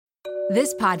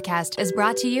This podcast is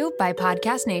brought to you by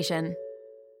Podcast Nation.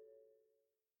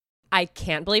 I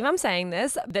can't believe I'm saying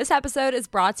this. This episode is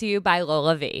brought to you by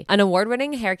LolaVie, an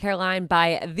award-winning hair care line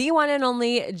by the one and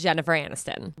only Jennifer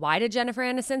Aniston. Why did Jennifer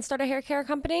Aniston start a hair care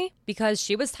company? Because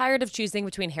she was tired of choosing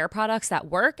between hair products that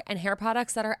work and hair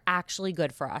products that are actually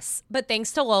good for us. But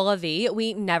thanks to LolaVie,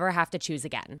 we never have to choose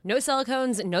again. No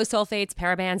silicones, no sulfates,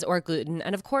 parabens, or gluten,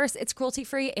 and of course, it's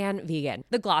cruelty-free and vegan.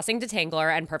 The Glossing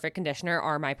Detangler and Perfect Conditioner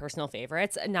are my personal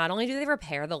favorites. Not only do they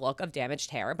repair the look of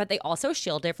damaged hair, but they also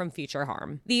shield it from future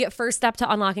harm. The first step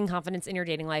to unlocking confidence in your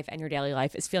dating life and your daily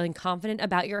life is feeling confident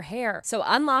about your hair. So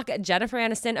unlock Jennifer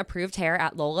Aniston approved hair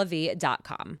at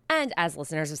LolaVie.com. And as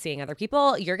listeners of Seeing Other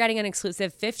People, you're getting an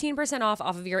exclusive 15% off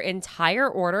of your entire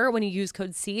order when you use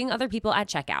code Seeing Other People at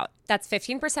checkout. That's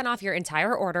 15% off your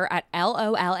entire order at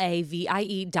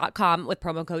LOLAVIE.com with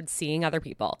promo code Seeing Other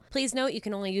People. Please note you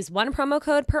can only use one promo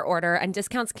code per order and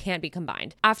discounts can't be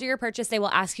combined. After your purchase, they will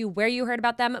ask you where you heard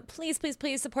about them. Please, please,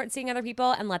 please support Seeing Other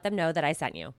People and let them know that I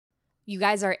sent you. You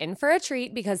guys are in for a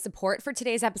treat because support for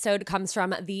today's episode comes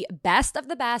from the best of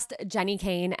the best, Jenni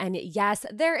Kayne. And yes,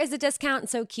 there is a discount,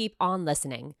 so keep on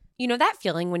listening. You know that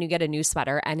feeling when you get a new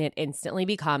sweater and it instantly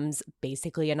becomes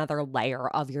basically another layer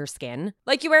of your skin?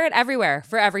 Like you wear it everywhere,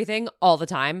 for everything, all the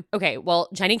time. Okay, well,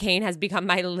 Jenni Kayne has become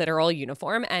my literal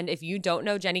uniform. And if you don't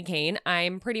know Jenni Kayne,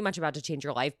 I'm pretty much about to change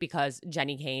your life because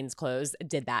Jenni Kayne's clothes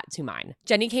did that to mine.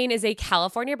 Jenni Kayne is a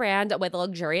California brand with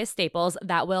luxurious staples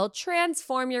that will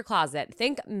transform your closet.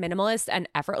 Think minimalist and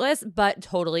effortless, but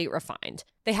totally refined.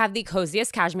 They have the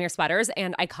coziest cashmere sweaters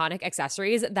and iconic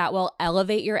accessories that will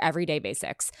elevate your everyday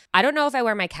basics. I don't know if I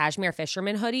wear my cashmere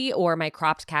fisherman hoodie or my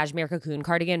cropped cashmere cocoon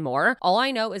cardigan more. All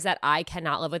I know is that I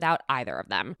cannot live without either of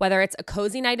them. Whether it's a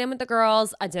cozy night in with the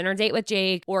girls, a dinner date with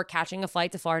Jake, or catching a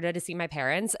flight to Florida to see my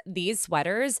parents, these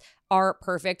sweaters are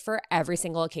perfect for every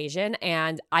single occasion,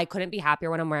 and I couldn't be happier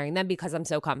when I'm wearing them because I'm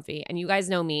so comfy. And you guys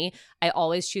know me, I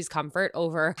always choose comfort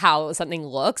over how something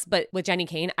looks, but with Jenni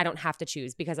Kayne, I don't have to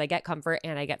choose because I get comfort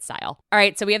and I get style. All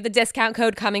right, so we have the discount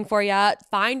code coming for you.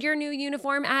 Find your new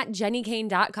uniform at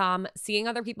JenniKayne.com. Seeing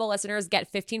Other People listeners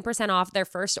get 15% off their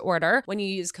first order when you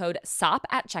use code SOP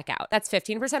at checkout. That's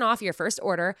 15% off your first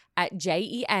order at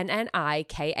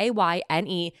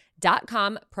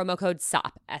JenniKayne.com, promo code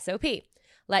SOP, S-O-P.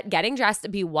 Let getting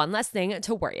dressed be one less thing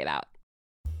to worry about.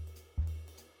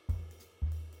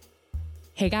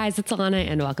 Hey guys, it's Alana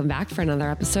and welcome back for another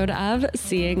episode of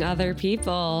Seeing Other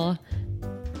People.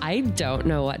 I don't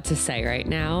know what to say right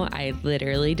now. I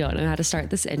literally don't know how to start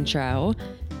this intro.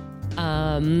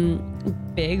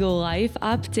 Big life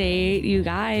update, you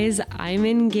guys. I'm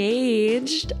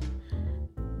engaged.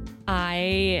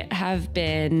 I have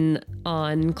been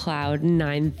on cloud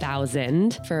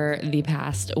 9,000 for the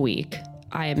past week.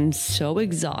 I am so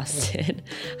exhausted.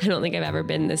 I don't think I've ever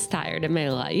been this tired in my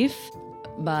life,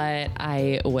 but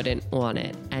I wouldn't want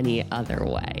it any other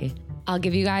way. I'll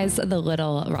give you guys the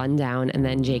little rundown, and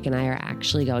then Jake and I are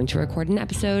actually going to record an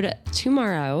episode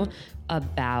tomorrow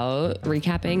about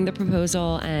recapping the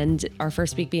proposal and our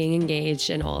first week being engaged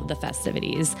and all of the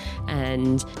festivities.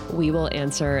 And we will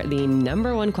answer the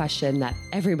number one question that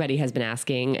everybody has been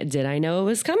asking: did I know it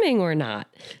was coming or not?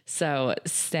 So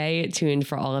stay tuned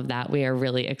for all of that. We are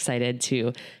really excited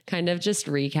to kind of just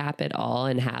recap it all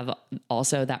and have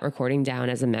also that recording down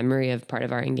as a memory of part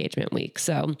of our engagement week.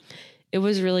 So it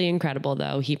was really incredible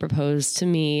though. He proposed to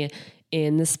me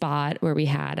in the spot where we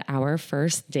had our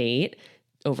first date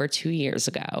over 2 years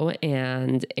ago.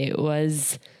 And it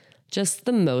was just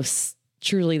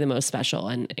truly the most special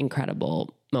and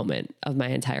incredible moment of my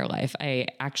entire life. I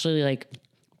actually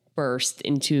burst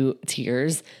into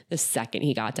tears the second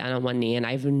he got down on one knee. And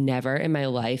I've never in my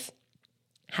life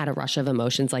had a rush of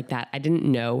emotions like that. I didn't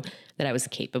know that I was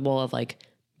capable of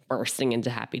bursting into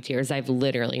happy tears. I've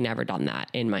literally never done that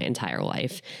in my entire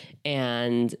life.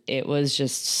 And it was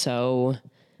just so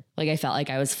I felt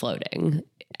like I was floating.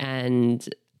 And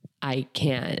I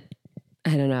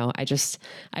don't know.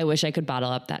 I wish I could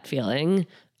bottle up that feeling.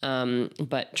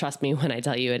 But trust me when I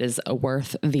tell you it is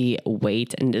worth the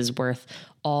wait and is worth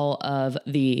all of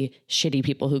the shitty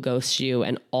people who ghost you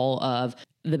and all of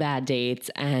the bad dates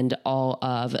and all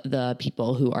of the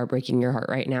people who are breaking your heart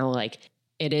right now.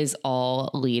 It is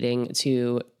all leading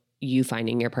to you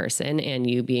finding your person and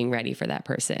you being ready for that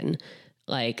person.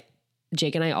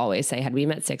 Jake and I always say, had we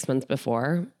met 6 months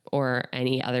before or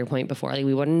any other point before,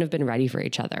 we wouldn't have been ready for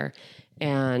each other.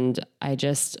 And I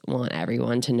just want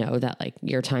everyone to know that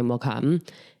your time will come.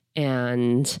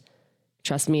 And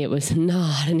trust me, it was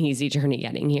not an easy journey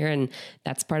getting here. And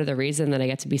that's part of the reason that I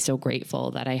get to be so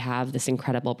grateful that I have this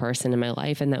incredible person in my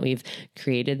life and that we've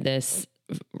created this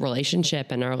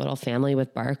relationship and our little family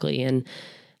with Barkley. And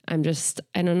I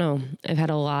don't know. I've had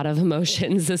a lot of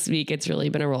emotions this week. It's really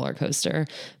been a roller coaster,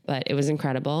 but it was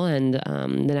incredible. And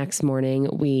the next morning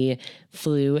we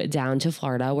flew down to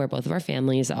Florida where both of our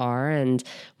families are. And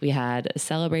we had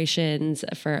celebrations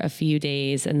for a few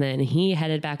days. And then he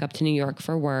headed back up to New York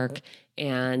for work.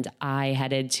 And I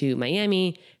headed to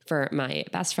Miami for my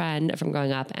best friend from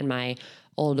growing up and my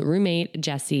old roommate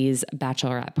Jesse's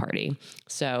bachelorette party.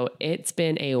 So it's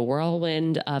been a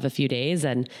whirlwind of a few days,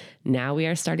 and now we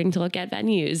are starting to look at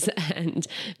venues and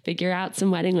figure out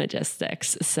some wedding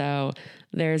logistics. So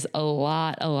there's a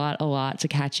lot to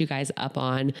catch you guys up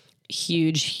on.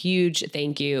 Huge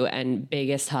thank you and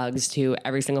biggest hugs to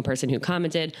every single person who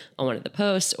commented on one of the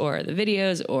posts or the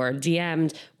videos or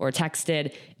DM'd or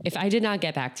texted. If I did not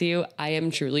get back to you, I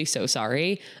am truly so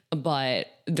sorry, but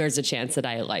there's a chance that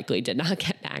I likely did not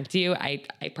get back to you. I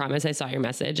promise I saw your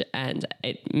message and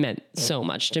it meant so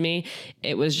much to me.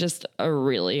 It was just a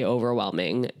really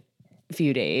overwhelming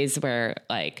few days where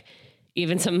like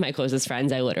even some of my closest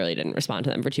friends, I literally didn't respond to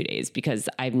them for 2 days because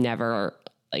I've never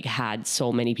had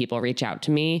so many people reach out to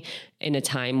me in a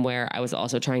time where I was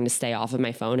also trying to stay off of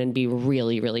my phone and be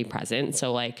really present.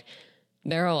 So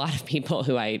there are a lot of people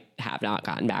who I have not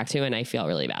gotten back to, and I feel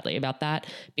really badly about that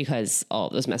because all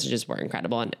of those messages were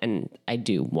incredible. And I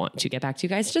do want to get back to you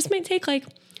guys. It just might take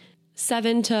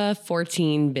 7 to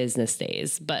 14 business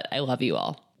days, but I love you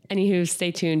all. Anywho,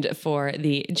 stay tuned for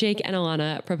the Jake and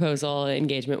Alana proposal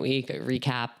engagement week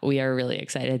recap. We are really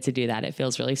excited to do that. It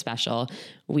feels really special.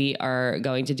 We are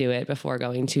going to do it before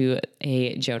going to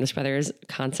a Jonas Brothers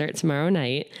concert tomorrow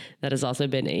night. That has also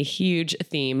been a huge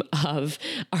theme of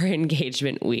our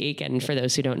engagement week. And for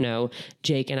those who don't know,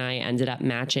 Jake and I ended up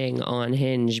matching on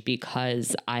Hinge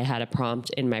because I had a prompt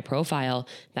in my profile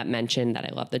that mentioned that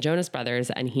I love the Jonas Brothers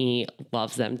and he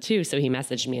loves them too. So he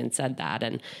messaged me and said that.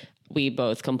 And we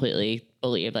both completely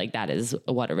believe that is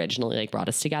what originally brought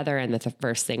us together. And that's the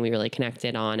first thing we really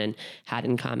connected on and had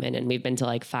in common. And we've been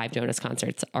to 5 Jonas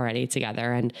concerts already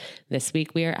together. And this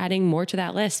week we are adding more to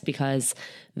that list because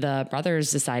the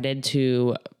brothers decided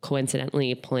to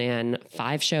coincidentally plan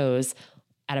 5 shows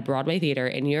at a Broadway theater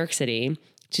in New York City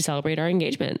to celebrate our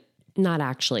engagement. Not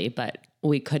actually, but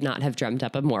we could not have dreamt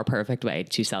up a more perfect way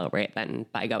to celebrate than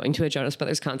by going to a Jonas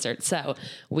Brothers concert. So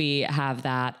we have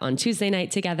that on Tuesday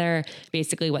night together.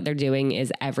 Basically what they're doing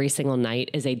is every single night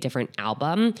is a different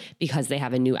album because they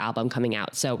have a new album coming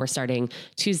out. So we're starting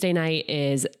Tuesday night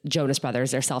is Jonas Brothers,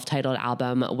 their self-titled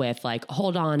album with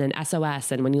Hold On and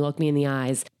SOS and When You Look Me in the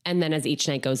Eyes. And then as each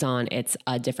night goes on, it's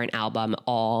a different album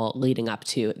all leading up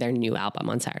to their new album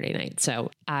on Saturday night. So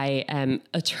I am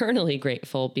eternally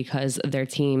grateful because their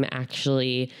team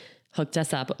actually hooked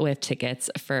us up with tickets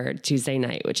for Tuesday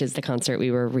night, which is the concert we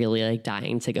were really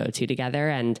dying to go to together.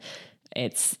 And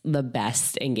it's the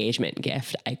best engagement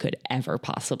gift I could ever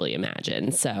possibly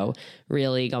imagine. So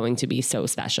really going to be so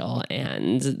special.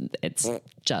 And it's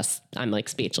just, I'm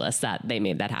speechless that they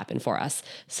made that happen for us.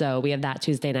 So we have that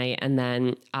Tuesday night. And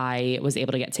then I was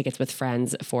able to get tickets with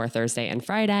friends for Thursday and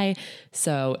Friday.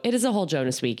 So it is a whole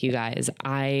Jonas week, you guys.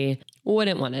 I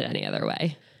wouldn't want it any other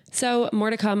way. So more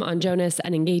to come on Jonas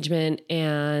and engagement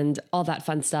and all that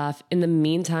fun stuff. In the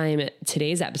meantime,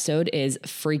 today's episode is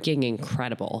freaking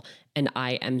incredible. And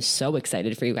I am so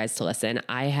excited for you guys to listen.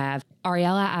 I have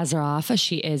Ariella Azaroff.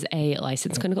 She is a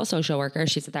licensed clinical social worker.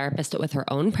 She's a therapist with her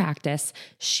own practice.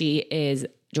 She is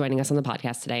joining us on the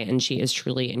podcast today, and she is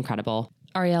truly incredible.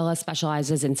 Ariella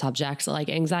specializes in subjects like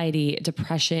anxiety,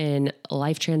 depression,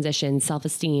 life transition,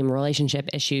 self-esteem, relationship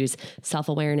issues,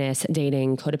 self-awareness,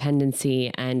 dating, codependency,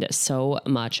 and so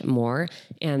much more.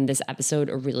 And this episode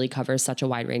really covers such a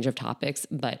wide range of topics,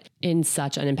 but in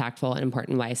such an impactful and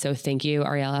important way. So thank you,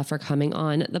 Ariella, for coming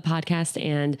on the podcast.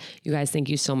 And you guys, thank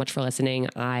you so much for listening.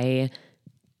 I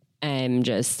don't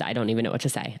even know what to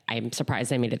say. I'm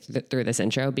surprised I made it through this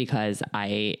intro because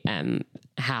I am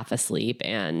half asleep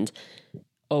and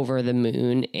over the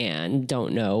moon and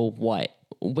don't know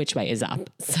which way is up.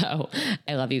 So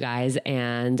I love you guys.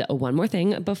 And one more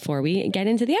thing before we get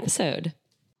into the episode.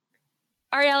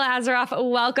 Ariella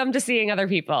Azaroff, welcome to Seeing Other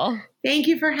People. Thank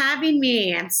you for having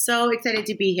me. I'm so excited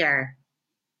to be here.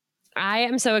 I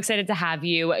am so excited to have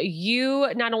you. You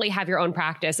not only have your own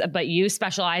practice, but you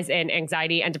specialize in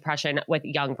anxiety and depression with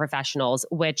young professionals,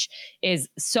 which is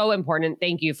so important.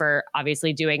 Thank you for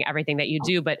obviously doing everything that you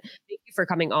do, but thank you for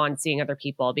coming on Seeing Other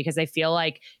People, because I feel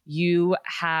like you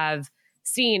have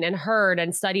seen and heard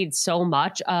and studied so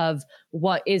much of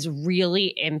what is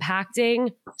really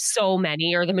impacting so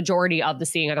many or the majority of the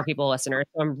Seeing Other People listeners.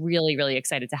 So I'm really, really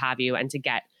excited to have you and to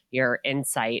get your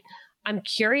insight. I'm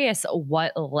curious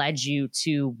what led you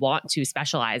to want to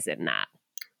specialize in that.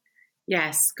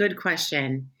 Yes, good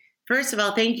question. First of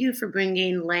all, thank you for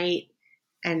bringing light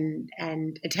and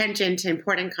attention to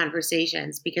important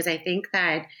conversations, because I think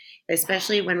that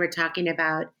especially when we're talking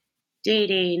about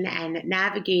dating and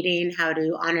navigating how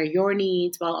to honor your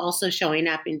needs while also showing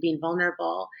up and being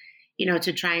vulnerable,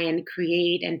 to try and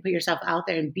create and put yourself out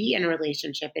there and be in a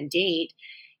relationship and date,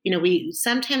 we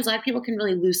sometimes, a lot of people can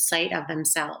really lose sight of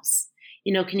themselves.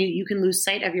 You can lose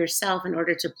sight of yourself in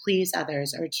order to please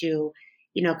others or to,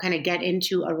 kind of get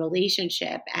into a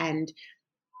relationship. And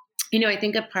I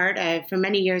think a part of, for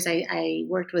many years, I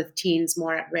worked with teens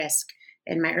more at risk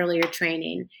in my earlier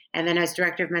training. And then I was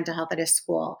director of mental health at a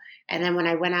school. And then when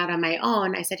I went out on my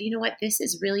own, I said, you know what, this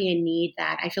is really a need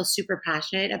that I feel super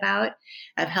passionate about,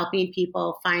 of helping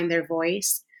people find their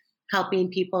voice, helping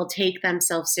people take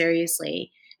themselves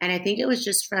seriously. And I think it was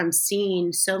just from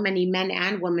seeing so many men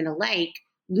and women alike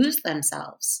lose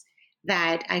themselves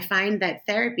that I find that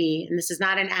therapy, and this is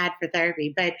not an ad for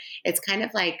therapy, but it's kind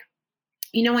of like,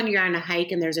 when you're on a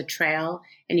hike and there's a trail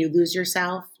and you lose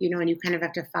yourself, and you kind of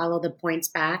have to follow the points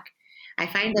back. I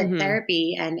find that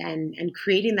therapy and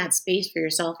creating that space for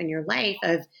yourself in your life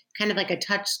of kind of like a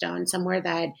touchstone, somewhere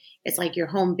that it's like your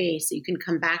home base that you can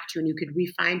come back to and you could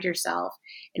re-find yourself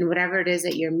in whatever it is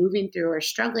that you're moving through or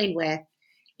struggling with.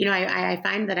 I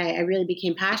find that I really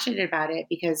became passionate about it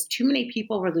because too many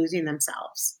people were losing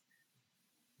themselves,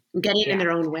 getting in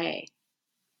their own way.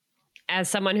 As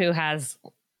someone who has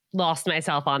lost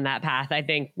myself on that path, I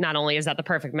think not only is that the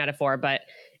perfect metaphor, but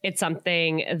it's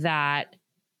something that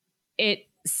it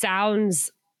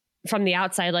sounds from the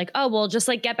outside like, oh, well, just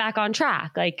like get back on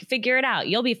track, like figure it out,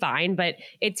 you'll be fine. But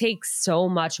it takes so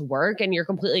much work, and you're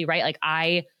completely right.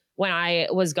 Like when I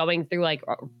was going through, like,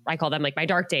 I call them like my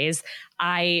dark days,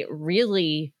 I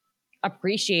really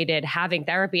appreciated having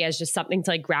therapy as just something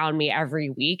to like ground me every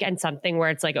week, and something where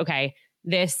it's like, okay,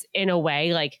 this in a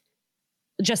way, like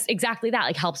just exactly that,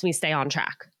 like helps me stay on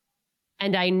track.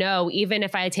 And I know even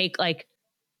if I take like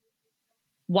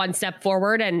one step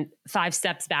forward and 5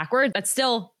 steps backward, that's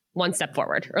still 1 step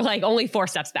forward, or like only 4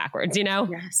 steps backwards,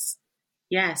 Yes.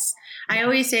 Yes. I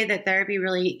always say that therapy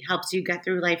really helps you get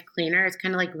through life cleaner. It's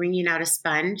kind of like wringing out a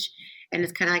sponge, and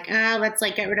it's kind of like, let's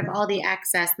like get rid of all the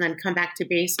excess and then come back to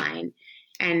baseline.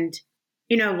 And,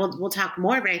 we'll talk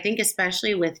more, but I think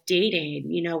especially with dating,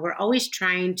 we're always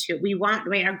trying to,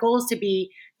 our goal is to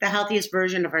be the healthiest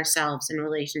version of ourselves in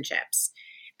relationships.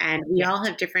 And we all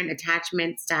have different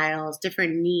attachment styles,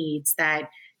 different needs that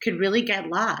could really get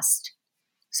lost.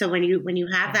 So when you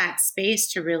have that space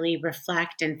to really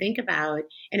reflect and think about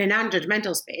in a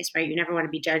non-judgmental space, right? You never want to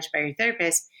be judged by your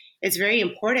therapist. It's very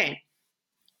important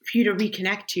for you to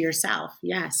reconnect to yourself.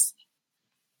 Yes.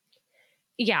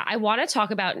 Yeah, I want to talk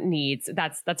about needs.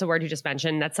 That's a word you just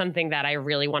mentioned. That's something that I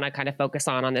really want to kind of focus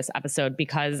on this episode,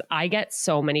 because I get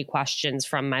so many questions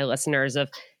from my listeners of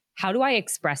how do I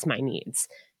express my needs?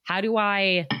 How do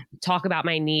I talk about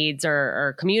my needs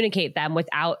or communicate them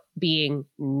without being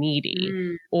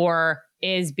needy? Or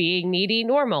is being needy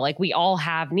normal? Like, we all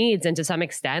have needs, and to some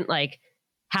extent, like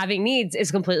having needs is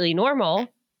completely normal.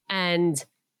 And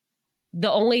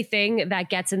the only thing that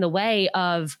gets in the way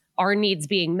of our needs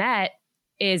being met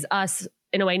is us,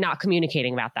 in a way, not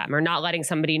communicating about them or not letting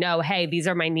somebody know, hey, these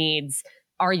are my needs.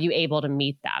 Are you able to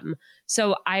meet them?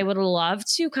 So I would love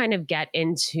to kind of get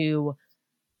into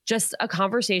just a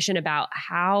conversation about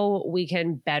how we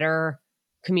can better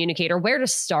communicate, or where to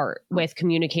start with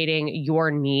communicating your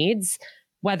needs,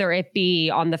 whether it be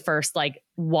on the first like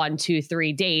 1, 2,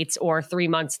 3 dates, or 3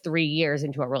 months, 3 years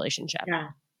into a relationship.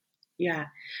 Yeah.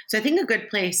 So I think a good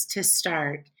place to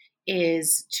start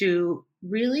is to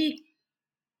really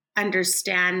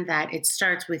understand that it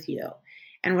starts with you.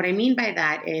 And what I mean by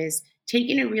that is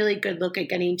taking a really good look at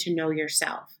getting to know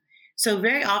yourself. So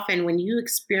very often when you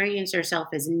experience yourself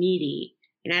as needy,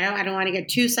 and I don't want to get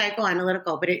too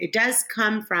psychoanalytical, but it does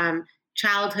come from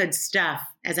childhood stuff,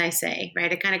 as I say,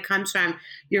 right? It kind of comes from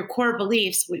your core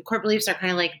beliefs. Core beliefs are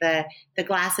kind of like the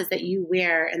glasses that you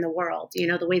wear in the world,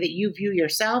 the way that you view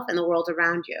yourself and the world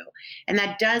around you. And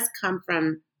that does come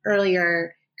from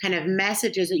earlier kind of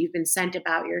messages that you've been sent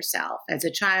about yourself as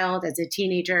a child, as a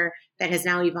teenager, that has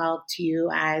now evolved to you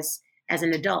as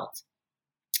an adult.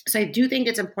 So I do think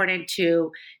it's important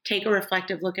to take a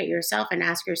reflective look at yourself and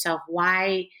ask yourself,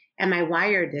 why am I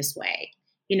wired this way?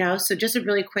 So just a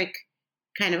really quick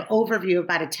kind of overview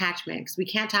about attachment, because we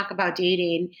can't talk about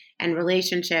dating and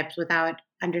relationships without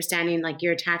understanding like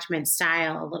your attachment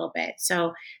style a little bit.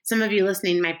 So some of you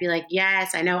listening might be like,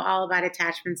 yes, I know all about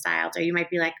attachment styles. Or you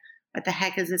might be like, what the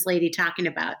heck is this lady talking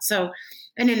about? So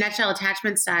in a nutshell,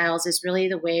 attachment styles is really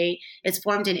the way it's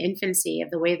formed in infancy,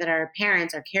 of the way that our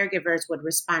parents, our caregivers would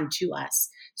respond to us.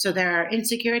 So there are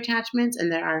insecure attachments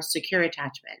and there are secure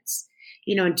attachments.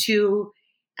 And two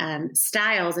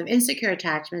styles of insecure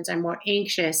attachments are more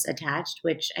anxious attached,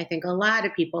 which I think a lot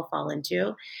of people fall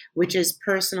into, which is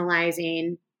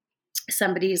personalizing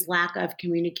somebody's lack of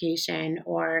communication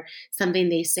or something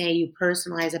they say, you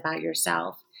personalize about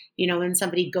yourself. When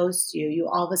somebody ghosts you, you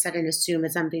all of a sudden assume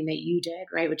it's something that you did,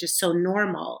 right? Which is so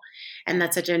normal. And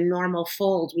that's such a normal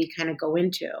fold we kind of go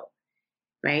into,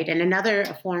 right? And another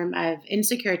form of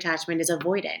insecure attachment is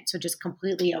avoidant. So just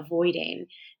completely avoiding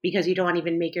because you don't want to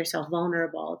even make yourself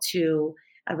vulnerable to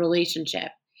a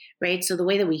relationship, right? So the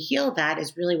way that we heal that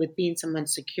is really with being someone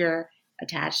secure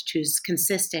attached, who's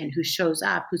consistent, who shows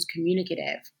up, who's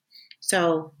communicative.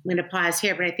 So I'm going to pause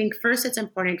here, but I think first it's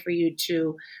important for you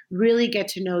to really get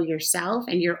to know yourself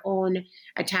and your own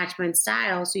attachment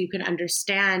style so you can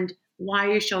understand why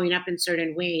you're showing up in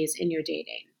certain ways in your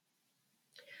dating.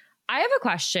 I have a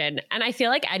question, and I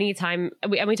feel like anytime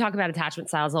we talk about attachment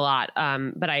styles a lot,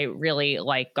 but I really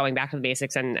like going back to the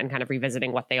basics and kind of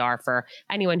revisiting what they are for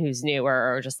anyone who's new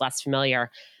or just less familiar.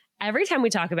 Every time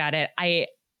we talk about it,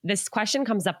 this question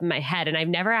comes up in my head, and I've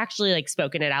never actually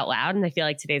spoken it out loud. And I feel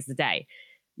like today's the day.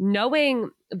 Knowing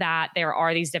that there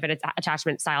are these different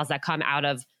attachment styles that come out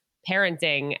of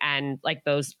parenting and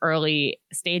those early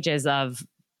stages of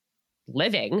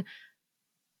living,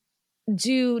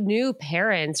 do new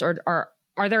parents or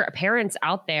are there parents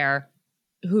out there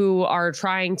who are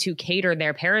trying to cater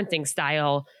their parenting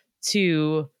style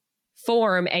to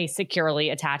form a securely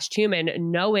attached human,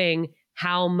 knowing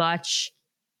how much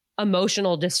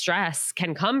emotional distress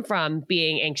can come from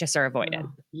being anxious or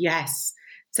avoidant? Yes.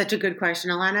 Such a good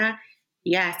question, Alana.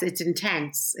 Yes, it's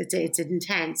intense. It's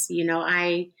intense.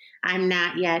 I'm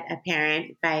not yet a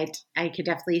parent, but I could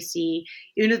definitely see,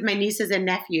 even with my nieces and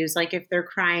nephews, if they're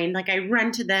crying, I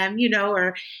run to them,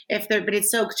 or but it's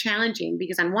so challenging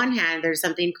because on one hand, there's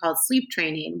something called sleep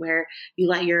training where you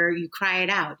cry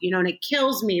it out, and it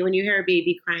kills me when you hear a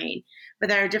baby crying. But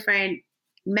there are different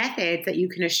methods that you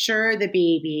can assure the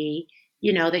baby,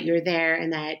 that you're there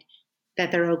and that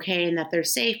they're okay and that they're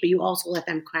safe, but you also let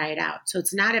them cry it out. So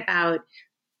it's not about,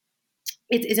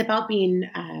 it's about being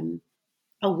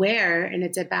aware, and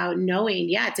it's about knowing,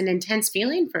 it's an intense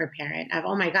feeling for a parent of,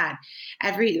 oh my God,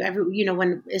 every,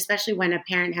 especially when a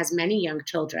parent has many young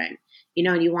children,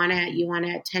 and you want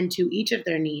to attend to each of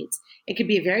their needs. It could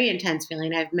be a very intense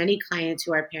feeling. I have many clients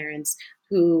who are parents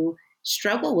who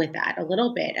struggle with that a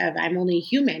little bit of, I'm only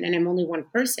human and I'm only one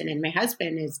person, and my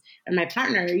husband and my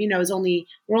partner,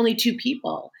 we're only two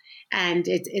people. And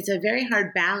it's a very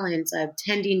hard balance of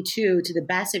tending to the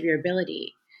best of your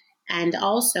ability and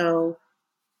also,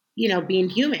 being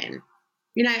human.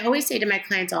 I always say to my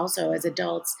clients also as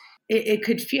adults, it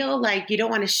could feel like you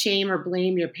don't want to shame or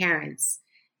blame your parents,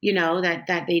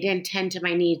 that they didn't tend to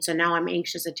my needs, so now I'm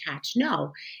anxious attached.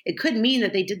 No, it could mean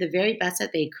that they did the very best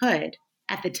that they could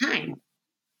at the time.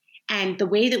 And the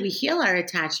way that we heal our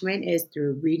attachment is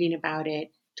through reading about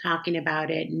it, talking about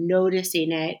it,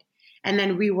 noticing it, and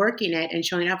then reworking it and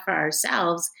showing up for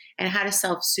ourselves and how to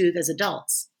self-soothe as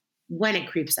adults when it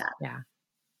creeps up. Yeah.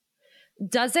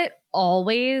 Does it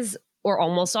always or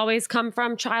almost always come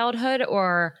from childhood,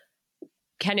 or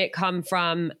can it come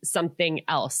from something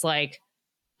else?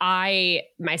 I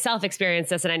myself experienced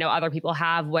this, and I know other people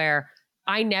have, where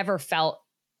I never felt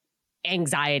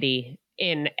anxiety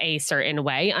in a certain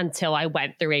way until I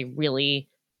went through a really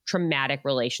traumatic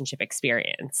relationship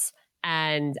experience.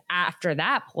 And after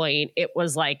that point, it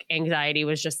was like anxiety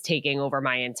was just taking over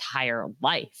my entire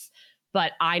life.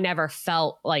 But I never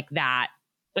felt like that.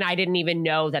 And I didn't even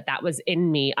know that was in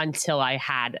me until I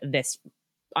had this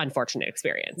unfortunate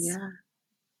experience. Yeah.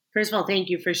 First of all, thank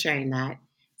you for sharing that.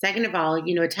 Second of all,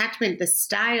 attachment, the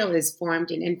style is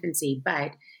formed in infancy,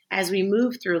 but as we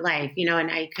move through life, and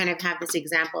I kind of have this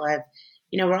example of,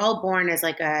 we're all born as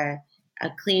a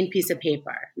clean piece of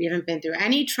paper. We haven't been through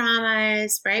any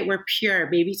traumas, right? We're pure.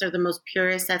 Babies are the most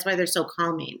purest. That's why they're so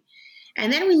calming.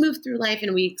 And then we move through life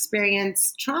and we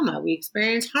experience trauma. We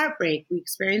experience heartbreak. We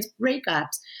experience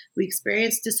breakups. We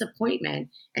experience disappointment.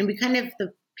 And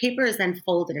the paper is then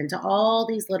folded into all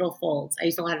these little folds. I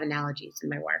use a lot of analogies in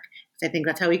my work because I think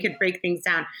that's how we could break things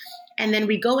down. And then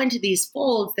we go into these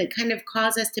folds that kind of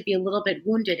cause us to be a little bit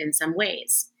wounded in some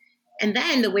ways. And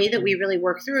then the way that we really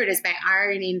work through it is by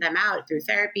ironing them out through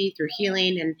therapy, through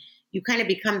healing, and you kind of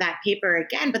become that paper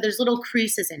again, but there's little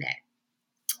creases in it.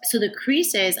 So the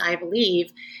creases, I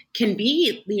believe, can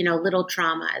be, little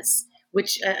traumas,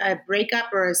 which a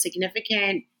breakup or a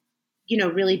significant,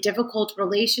 really difficult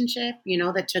relationship,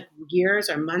 that took years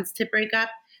or months to break up,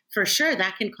 for sure,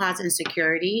 that can cause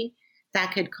insecurity.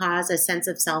 That could cause a sense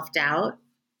of self-doubt,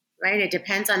 right? It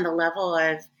depends on the level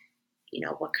of,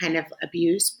 what kind of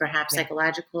abuse, perhaps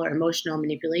psychological or emotional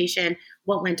manipulation,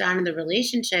 what went on in the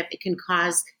relationship. It can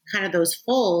cause kind of those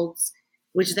folds,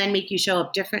 which then make you show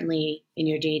up differently in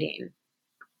your dating.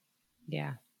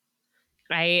 Yeah.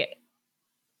 I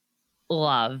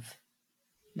love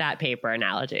that paper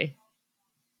analogy.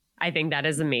 I think that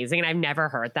is amazing. And I've never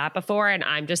heard that before. And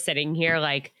I'm just sitting here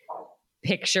like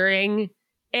picturing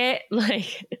it,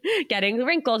 like getting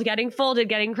wrinkled, getting folded,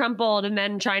 getting crumpled, and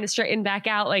then trying to straighten back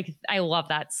out. Like, I love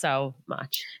that so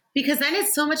much. Because then you're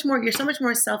so much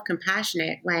more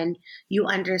self-compassionate when you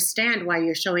understand why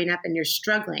you're showing up and you're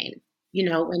struggling,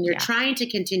 when you're trying to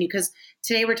continue. Because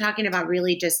today we're talking about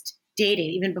really just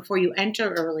dating, even before you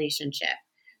enter a relationship.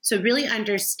 So really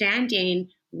understanding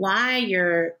why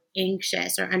you're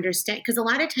anxious, or understand, because a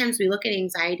lot of times we look at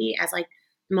anxiety as like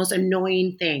the most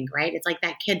annoying thing, right? It's like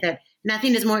that kid that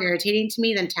nothing is more irritating to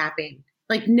me than tapping.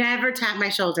 Like, never tap my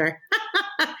shoulder.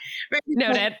 Right?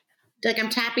 Noted. Like I'm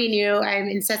tapping you, I'm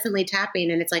incessantly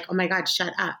tapping, and it's like, oh my God,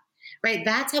 shut up. Right?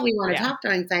 That's how we want to talk to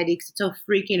our anxiety, because it's so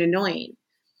freaking annoying.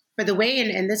 But the way,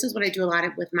 and this is what I do a lot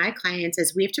of with my clients,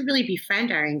 is we have to really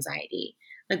befriend our anxiety.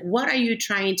 Like, what are you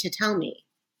trying to tell me?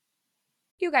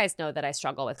 You guys know that I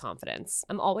struggle with confidence.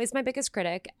 I'm always my biggest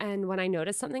critic, and when I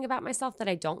notice something about myself that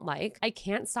I don't like, I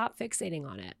can't stop fixating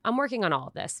on it. I'm working on all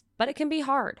of this, but it can be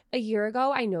hard. A year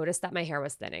ago, I noticed that my hair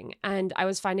was thinning, and I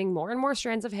was finding more and more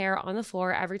strands of hair on the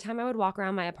floor every time I would walk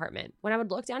around my apartment. When I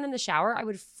would look down in the shower, I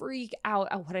would freak out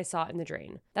at what I saw in the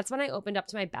drain. That's when I opened up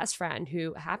to my best friend,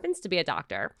 who happens to be a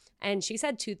doctor, and she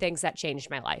said 2 things that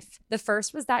changed my life. The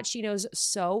first was that she knows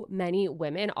so many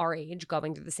women our age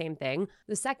going through the same thing.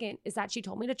 The second is that she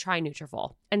told me to try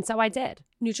Nutrafol. And so I did.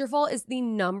 Nutrafol is the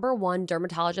 #1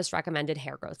 dermatologist recommended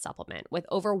hair growth supplement, with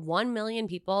over 1 million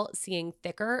people seeing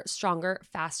thicker, stronger,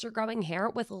 faster growing hair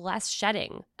with less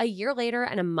shedding. A year later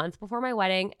and a month before my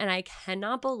wedding, and I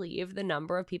cannot believe the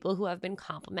number of people who have been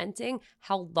complimenting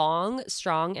how long,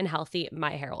 strong, and healthy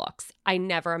my hair looks. I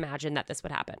never imagined that this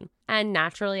would happen. And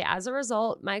naturally, as a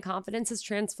result, my confidence has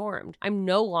transformed. I'm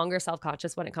no longer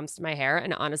self-conscious when it comes to my hair,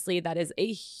 and honestly, that is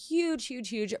a huge, huge,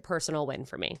 huge personal win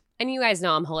for me. And you guys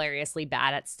know I'm hilariously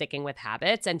bad at sticking with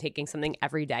habits and taking something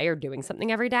every day or doing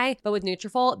something every day. But with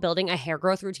Nutrafol, building a hair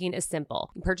growth routine is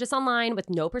simple. You purchase online with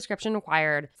no prescription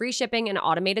required. Free shipping and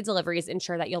automated deliveries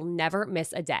ensure that you'll never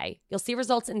miss a day. You'll see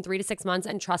results in 3 to 6 months,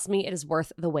 and trust me, it is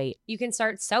worth the wait. You can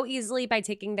start so easily by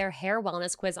taking their hair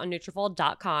wellness quiz on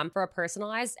Nutrafol.com for a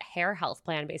personalized hair health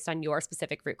plan based on your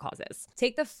specific root causes.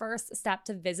 Take the first step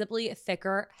to visibly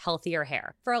thicker, healthier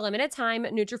hair. For a limited time,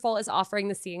 Nutrafol is offering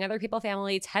the Seeing Other People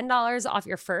family $10 off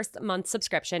your first month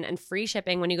subscription and free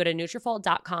shipping when you go to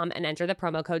Nutrafol.com and enter the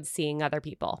promo code Seeing Other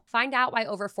People. Find out why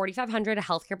over 4,500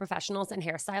 healthcare professionals and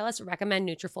hairstylists recommend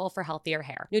Nutrafol for healthier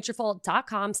hair.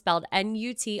 Nutrafol.com, spelled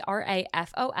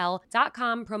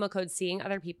Nutrafol.com, promo code Seeing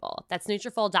Other People. That's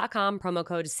Nutrafol.com, promo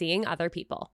code Seeing Other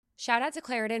People. Shout out to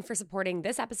Claritin for supporting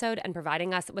this episode and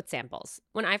providing us with samples.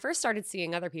 When I first started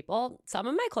Seeing Other People, some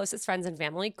of my closest friends and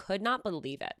family could not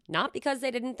believe it. Not because they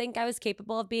didn't think I was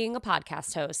capable of being a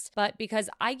podcast host, but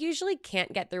because I usually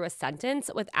can't get through a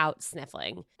sentence without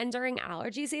sniffling. And during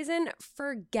allergy season,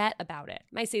 forget about it.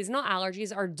 My seasonal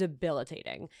allergies are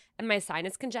debilitating, and my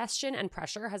sinus congestion and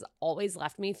pressure has always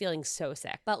left me feeling so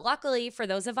sick. But luckily, for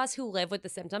those of us who live with the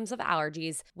symptoms of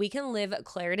allergies, we can live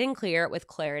Claritin Clear with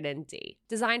Claritin D.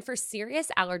 Designed for serious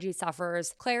allergy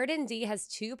sufferers, Claritin D has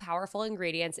 2 powerful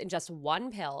ingredients in just 1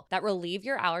 pill that relieve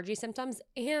your allergy symptoms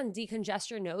and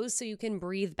decongest your nose so you can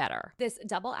breathe better. This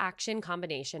double action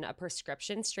combination of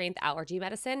prescription strength allergy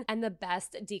medicine and the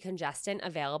best decongestant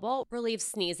available relieves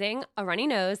sneezing, a runny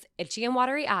nose, itchy and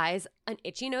watery eyes, an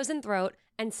itchy nose and throat,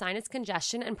 and sinus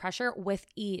congestion and pressure with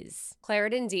ease.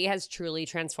 Claritin D has truly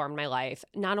transformed my life.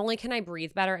 Not only can I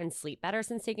breathe better and sleep better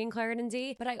since taking Claritin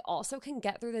D, but I also can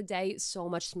get through the day so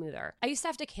much smoother. I used to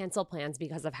have to cancel plans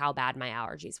because of how bad my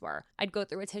allergies were. I'd go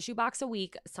through a tissue box a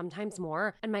week, sometimes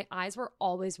more, and my eyes were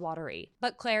always watery.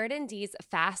 But Claritin D's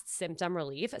fast symptom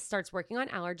relief starts working on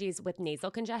allergies with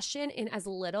nasal congestion in as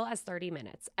little as 30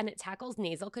 minutes, and it tackles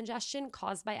nasal congestion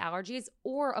caused by allergies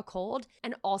or a cold,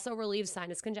 and also relieves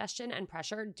sinus congestion and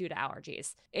pressure due to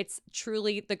allergies. It's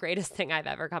truly the greatest thing I've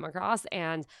ever come across,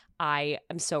 and I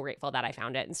am so grateful that I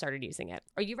found it and started using it.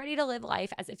 Are you ready to live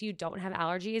life as if you don't have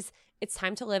allergies? It's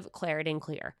time to live Claritin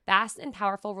Clear. Fast and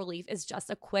powerful relief is just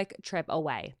a quick trip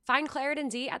away. Find Claritin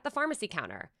D at the pharmacy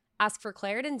counter. Ask for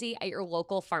Claritin D at your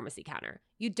local pharmacy counter.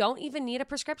 You don't even need a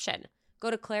prescription. Go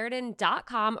to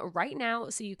Claritin.com right now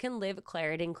so you can live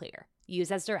Claritin Clear.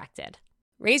 Use as directed.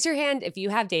 Raise your hand if you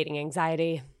have dating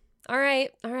anxiety. All right.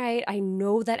 I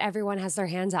know that everyone has their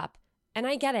hands up, and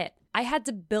I get it. I had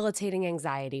debilitating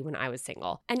anxiety when I was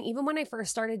single. And even when I first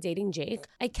started dating Jake,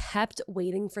 I kept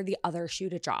waiting for the other shoe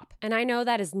to drop. And I know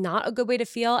that is not a good way to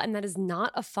feel, and that is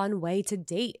not a fun way to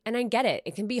date. And I get it.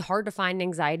 It can be hard to find an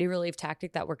anxiety relief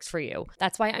tactic that works for you.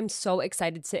 That's why I'm so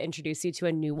excited to introduce you to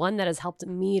a new one that has helped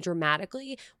me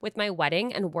dramatically with my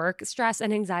wedding and work stress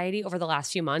and anxiety over the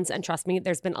last few months. And trust me,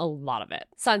 there's been a lot of it.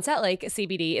 Sunset Lake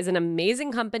CBD is an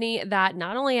amazing company that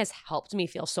not only has helped me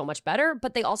feel so much better,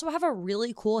 but they also have a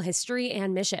really cool history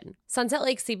and mission. Sunset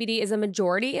Lake CBD is a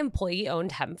majority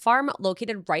employee-owned hemp farm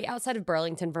located right outside of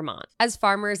Burlington, Vermont. As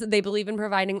farmers, they believe in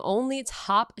providing only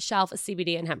top-shelf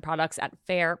CBD and hemp products at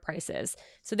fair prices.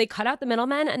 So they cut out the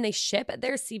middlemen and they ship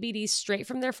their CBD straight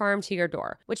from their farm to your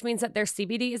door, which means that their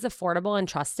CBD is affordable and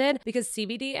trusted because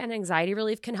CBD and anxiety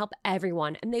relief can help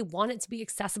everyone, and they want it to be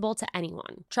accessible to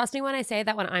anyone. Trust me when I say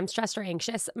that when I'm stressed or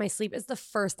anxious, my sleep is the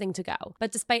first thing to go.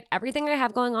 But despite everything I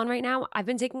have going on right now, I've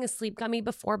been taking a sleep gummy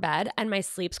before bed, and my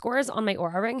sleep scores on my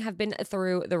Oura Ring have been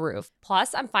through the roof.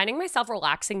 Plus, I'm finding myself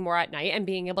relaxing more at night and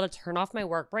being able to turn off my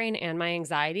work brain and my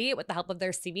anxiety with the help of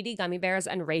their CBD gummy bears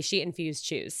and reishi infused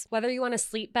chews. Whether you want to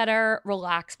sleep better,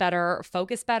 relax better,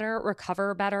 focus better,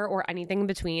 recover better, or anything in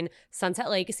between, Sunset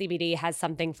Lake CBD has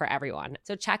something for everyone.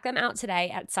 So check them out today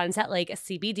at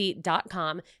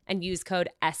sunsetlakecbd.com and use code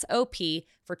SOP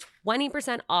for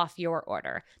 20% off your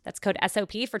order. That's code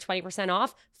SOP for 20%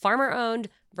 off. Farmer-owned,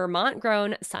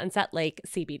 Vermont-grown Sunset Lake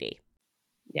CBD.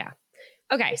 Yeah.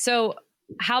 Okay, so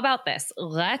how about this?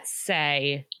 Let's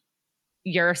say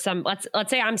let's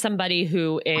say I'm somebody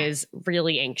who is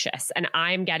really anxious and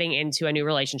I'm getting into a new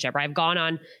relationship, or I've gone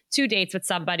on 2 dates with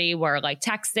somebody. We're like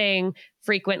texting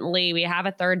frequently. We have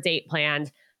a third date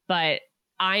planned, but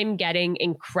I'm getting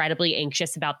incredibly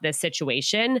anxious about this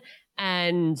situation.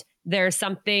 And there's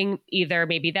something either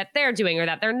maybe that they're doing or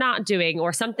that they're not doing,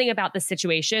 or something about the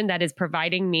situation that is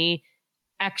providing me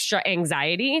extra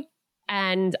anxiety.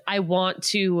 And I want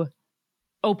to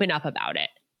open up about it.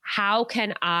 How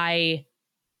can I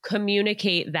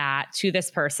communicate that to this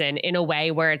person in a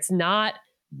way where it's not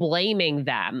blaming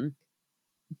them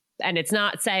and it's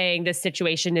not saying this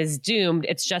situation is doomed?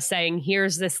 It's just saying,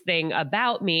 here's this thing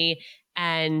about me,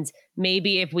 and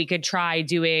maybe if we could try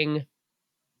doing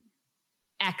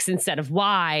X instead of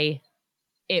Y,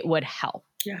 it would help.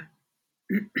 Yeah.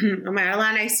 Oh my,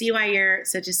 Alana, I see why you're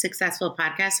such a successful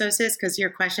podcast hostess, because your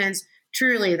questions,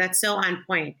 truly, that's so on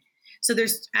point. So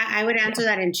I would answer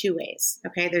that in 2 ways.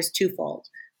 Okay. There's twofold.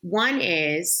 One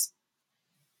is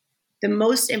the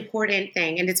most important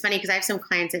thing. And it's funny because I have some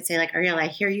clients that say like, Ariel, I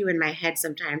hear you in my head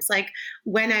sometimes. Like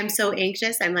when I'm so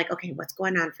anxious, I'm like, okay, what's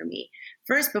going on for me?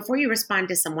 First, before you respond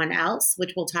to someone else,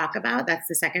 which we'll talk about, that's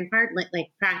the second part,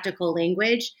 like practical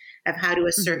language of how to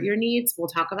assert your needs. We'll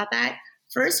talk about that.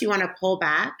 First, you want to pull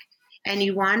back and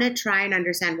you want to try and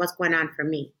understand what's going on for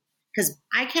me. Because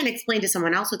I can't explain to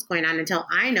someone else what's going on until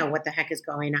I know what the heck is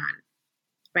going on,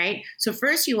 right? So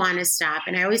first you want to stop.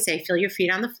 And I always say, feel your feet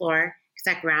on the floor, because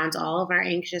that grounds all of our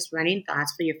anxious running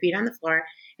thoughts. Feel your feet on the floor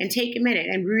and take a minute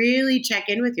and really check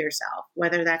in with yourself,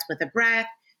 whether that's with a breath,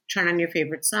 turn on your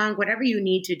favorite song, whatever you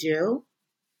need to do,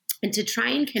 and to try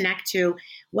and connect to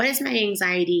what is my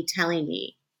anxiety telling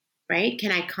me, right?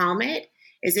 Can I calm it?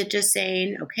 Is it just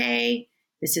saying, okay,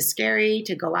 this is scary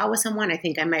to go out with someone. I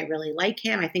think I might really like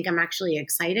him. I think I'm actually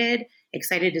excited.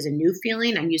 Excited is a new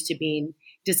feeling. I'm used to being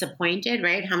disappointed,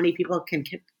 right? How many people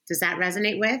does that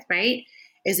resonate with, right?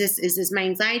 Is this my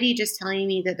anxiety just telling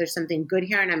me that there's something good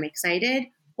here and I'm excited?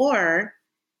 Or,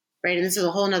 right, and this is a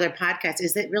whole nother podcast,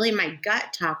 is it really my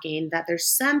gut talking that there's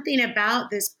something about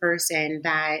this person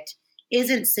that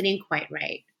isn't sitting quite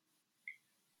right?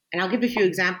 And I'll give a few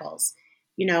examples.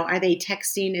 Are they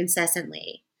texting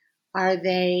incessantly? Are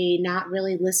they not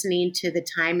really listening to the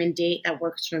time and date that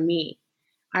works for me?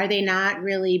 Are they not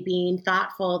really being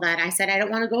thoughtful that I said I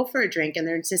don't want to go for a drink and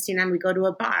they're insisting on we go to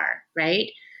a bar,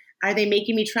 right? Are they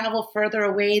making me travel further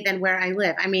away than where I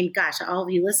live? I mean, gosh, all of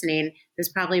you listening, this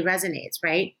probably resonates,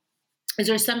 right? Is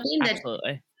there something that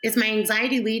is my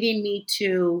anxiety leading me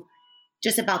to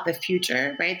just about the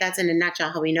future, right? That's in a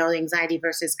nutshell how we know anxiety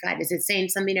versus gut. Is it saying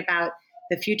something about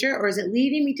the future, or is it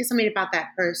leading me to something about that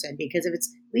person? Because if it's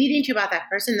leading to about that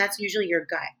person, that's usually your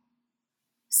gut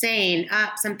saying,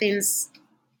 something's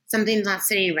not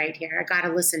sitting right here. I got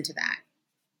to listen to that.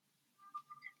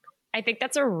 I think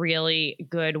that's a really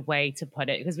good way to put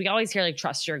it, because we always hear like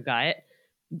trust your gut,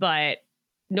 but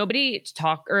nobody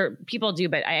talk, or people do,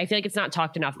 but I feel like it's not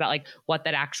talked enough about like what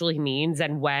that actually means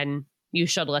and when you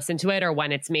should listen to it or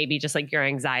when it's maybe just like your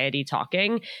anxiety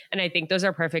talking. And I think those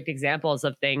are perfect examples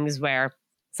of things where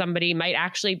somebody might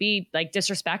actually be like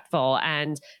disrespectful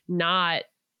and not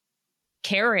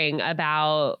caring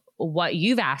about what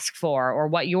you've asked for or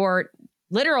what your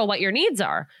needs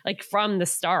are, like from the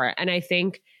start. And I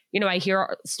think, I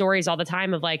hear stories all the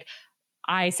time of like,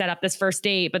 I set up this first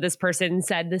date, but this person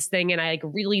said this thing and I like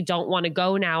really don't want to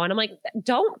go now. And I'm like,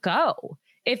 don't go.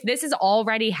 If this is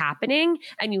already happening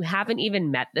and you haven't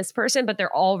even met this person, but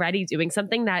they're already doing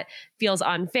something that feels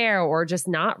unfair or just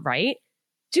not right,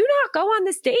 do not go on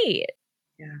this date.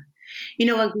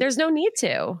 Yeah. There's no need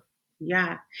to.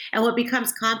 Yeah. And what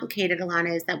becomes complicated,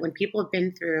 Ilana, is that when people have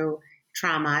been through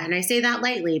trauma, and I say that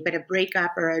lightly, but a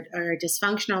breakup or a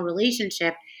dysfunctional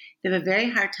relationship, they have a very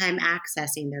hard time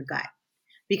accessing their gut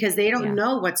because they don't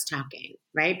know what's talking,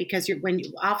 right? Because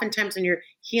oftentimes when you're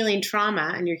healing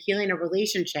trauma and you're healing a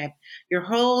relationship, your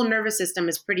whole nervous system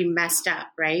is pretty messed up,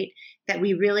 right? That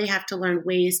we really have to learn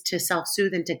ways to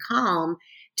self-soothe and to calm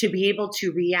to be able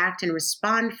to react and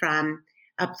respond from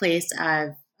a place of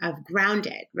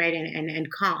grounded, right?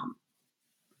 And calm.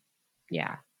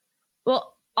 Yeah.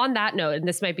 Well, on that note, and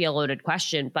this might be a loaded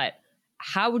question, but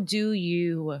how do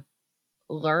you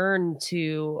learn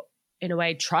to, in a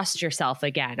way, trust yourself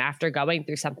again after going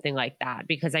through something like that?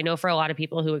 Because I know for a lot of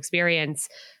people who experience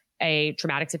a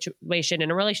traumatic situation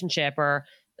in a relationship or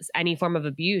any form of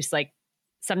abuse, like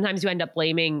sometimes you end up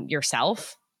blaming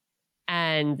yourself.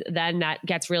 And then that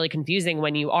gets really confusing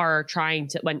when you are trying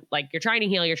to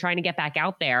heal, you're trying to get back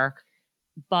out there.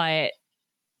 But,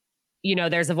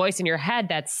 there's a voice in your head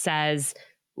that says,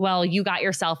 well, you got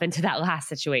yourself into that last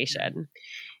situation.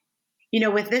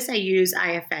 With this, I use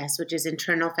IFS, which is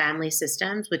internal family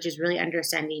systems, which is really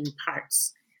understanding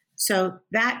parts. So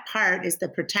that part is the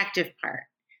protective part.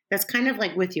 That's kind of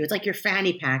like with you. It's like your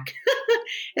fanny pack.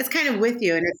 It's kind of with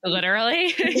you. And it's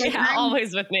literally,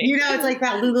 always with me. It's like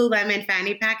that Lululemon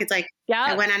fanny pack. It's like,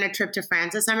 I went on a trip to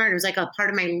France this summer and it was like a part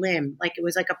of my limb. Like it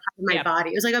was like a part of my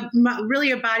body. It was like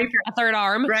really a body part. A third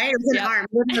arm. Right? It was an arm,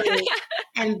 literally.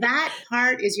 And that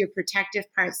part is your protective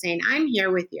part saying, I'm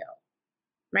here with you.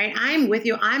 Right? I'm with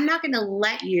you. I'm not going to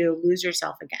let you lose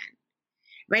yourself again.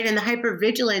 Right? And the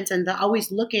hypervigilance and the always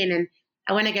looking. And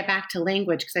I want to get back to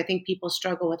language because I think people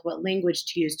struggle with what language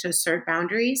to use to assert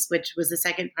boundaries, which was the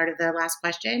second part of the last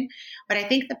question. But I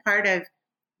think the part of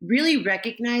really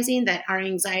recognizing that our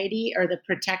anxiety or the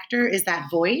protector is that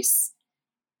voice,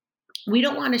 we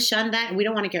don't want to shun that and we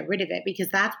don't want to get rid of it because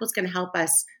that's what's going to help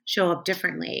us show up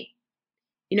differently.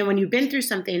 When you've been through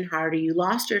something hard or you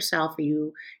lost yourself or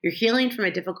you're healing from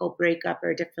a difficult breakup or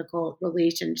a difficult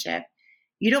relationship,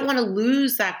 you don't want to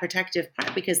lose that protective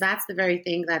part because that's the very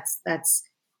thing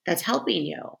that's helping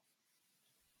you.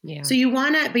 Yeah. So you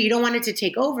want to, but you don't want it to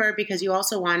take over because you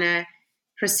also want to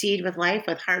proceed with life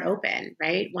with heart open,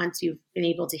 right? Once you've been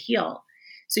able to heal.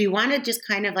 So you want to just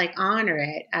kind of like honor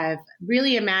it of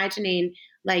really imagining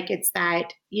like it's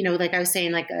that, like I was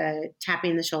saying, like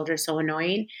tapping the shoulder is so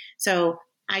annoying. So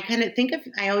I kind of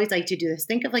I always like to do this.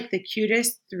 Think of like the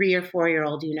cutest 3 or 4 year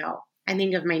old, I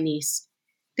think of my niece.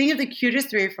 Think of the cutest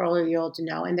 3 or 4 year old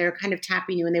and they're kind of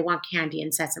tapping you and they want candy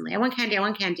incessantly. I want candy. I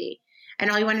want candy. And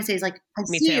all you want to say is like, I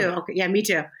see you. Okay. Yeah, me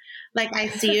too. Like, I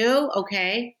see you.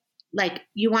 Okay. Like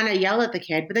you want to yell at the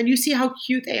kid, but then you see how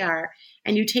cute they are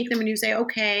and you take them and you say,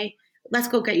 okay, let's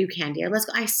go get you candy. Or let's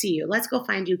go. I see you. Let's go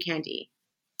find you candy.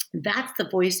 That's the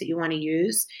voice that you want to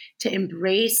use to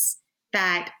embrace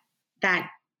that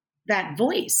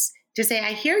voice to say,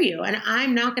 I hear you and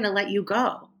I'm not going to let you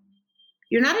go.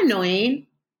 You're not annoying.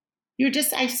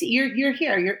 I see you're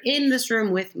here. You're in this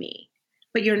room with me,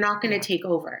 but you're not going to take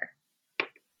over.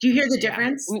 Do you hear the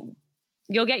difference?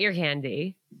 You'll get your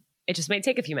candy. It just might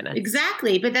take a few minutes.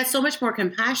 Exactly. But that's so much more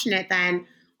compassionate than,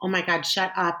 oh my God,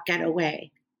 shut up, get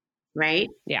away. Right?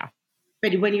 Yeah.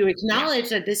 But when you acknowledge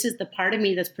that this is the part of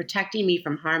me that's protecting me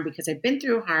from harm because I've been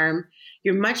through harm,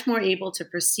 you're much more able to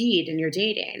proceed in your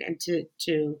dating and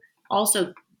to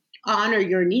also honor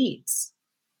your needs.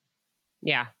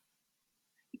 Yeah.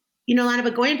 Lana,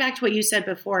 but going back to what you said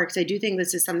before, because I do think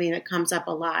this is something that comes up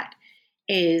a lot,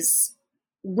 is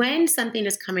when something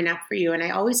is coming up for you, and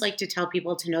I always like to tell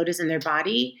people to notice in their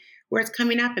body where it's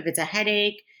coming up, if it's a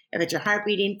headache, if it's your heart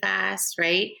beating fast,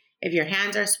 right? If your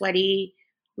hands are sweaty,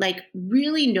 like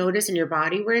really notice in your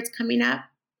body where it's coming up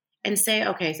and say,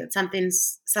 okay, so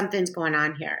something's going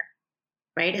on here,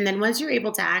 right? And then once you're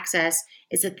able to access,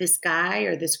 is it this guy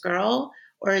or this girl,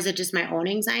 or is it just my own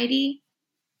anxiety?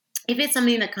 If it's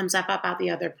something that comes up about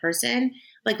the other person,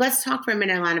 like let's talk for a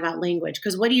minute, Ilana, about language.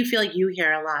 Because what do you feel like you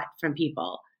hear a lot from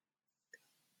people?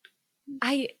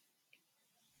 I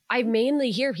I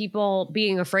mainly hear people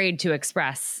being afraid to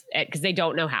express it because they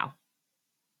don't know how.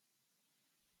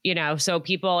 So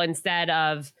people, instead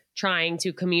of trying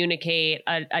to communicate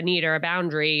a need or a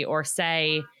boundary or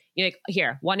say, like,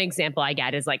 here, one example I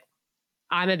get is like,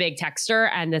 I'm a big texter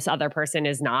and this other person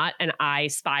is not. And I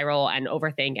spiral and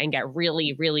overthink and get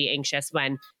really, really anxious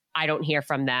when I don't hear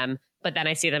from them. But then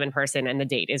I see them in person and the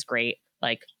date is great.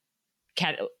 Like,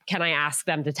 can I ask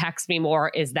them to text me more?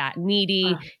 Is that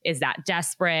needy? Is that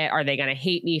desperate? Are they going to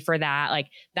hate me for that? Like,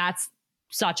 that's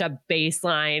such a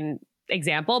baseline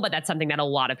example, but that's something that a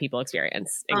lot of people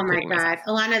experience. Oh my God. Myself.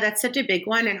 Alana, that's such a big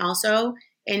one. And also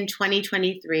in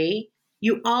 2023,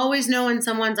 you always know when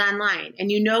someone's online and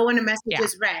you know when a message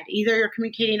is read. Either you're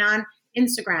communicating on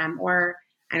Instagram or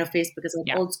I know Facebook is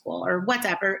like old school, or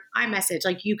WhatsApp or iMessage.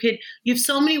 Like you have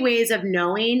so many ways of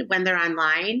knowing when they're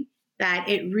online that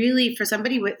it really, for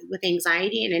somebody with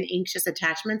anxiety and an anxious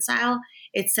attachment style,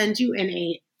 it sends you in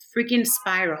a freaking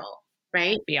spiral,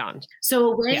 right? Beyond.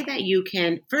 So a way that you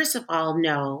can, first of all,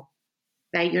 know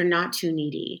that you're not too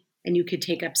needy and you could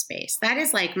take up space. That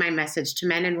is like my message to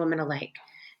men and women alike.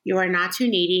 You are not too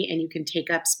needy and you can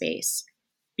take up space,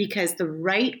 because the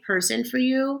right person for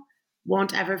you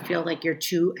won't ever feel like you're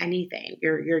too anything.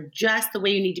 You're just the way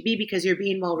you need to be because you're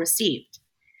being well received,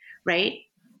 right?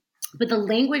 But the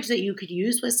language that you could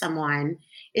use with someone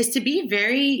is to be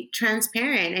very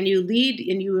transparent, and you lead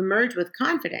and you emerge with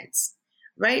confidence,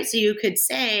 right? So you could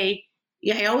say,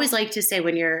 I always like to say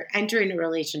when you're entering a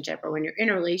relationship or when you're in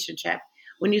a relationship,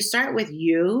 when you start with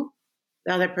you,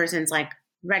 the other person's like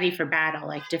ready for battle,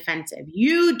 like defensive.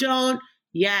 You don't,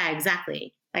 yeah,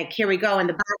 exactly. Like, here we go in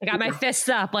the box. I got my fists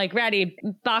up, like ready,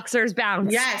 boxers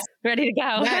bounce. Yes. Ready to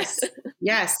go. Yes.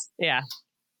 Yes. Yeah.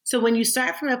 So when you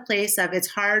start from a place of it's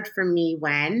hard for me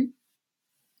when,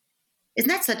 isn't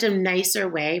that such a nicer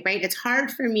way, right? It's hard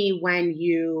for me when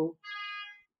you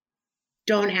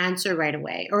don't answer right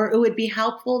away, or it would be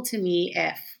helpful to me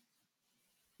if,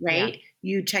 right? Yeah.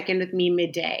 You check in with me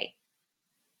midday,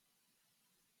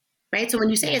 right? So when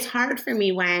you say it's hard for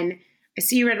me when I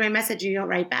see you read my message and you don't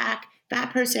write back,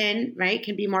 that person, right,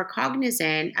 can be more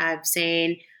cognizant of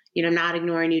saying, not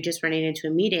ignoring you, just running into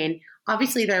a meeting.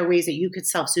 Obviously, there are ways that you could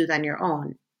self-soothe on your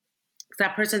own.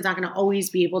 That person's not going to always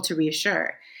be able to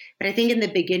reassure. But I think in the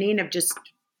beginning of just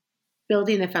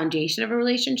building the foundation of a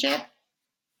relationship,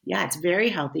 it's very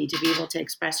healthy to be able to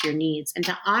express your needs and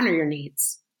to honor your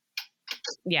needs.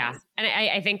 Yeah. And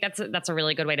I think that's a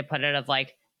really good way to put it, of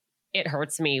like, it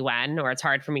hurts me when, or it's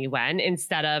hard for me when,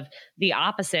 instead of the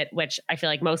opposite, which I feel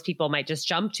like most people might just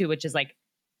jump to, which is like,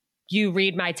 you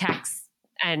read my text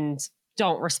and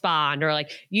don't respond, or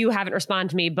like, you haven't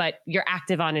responded to me, but you're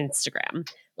active on Instagram.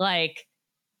 Like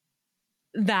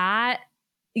that.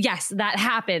 Yes, that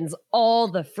happens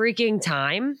all the freaking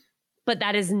time, but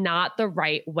that is not the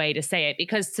right way to say it,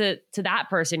 because to that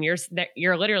person,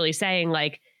 you're literally saying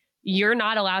like, you're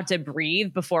not allowed to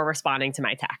breathe before responding to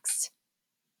my text.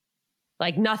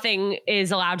 Like nothing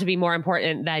is allowed to be more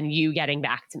important than you getting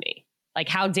back to me. Like,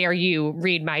 how dare you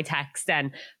read my text and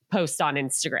post on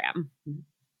Instagram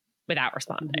without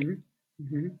responding?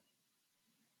 Mm-hmm. Mm-hmm.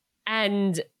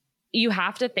 And you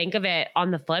have to think of it on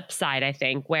the flip side, I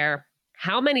think, where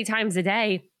how many times a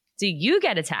day do you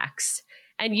get a text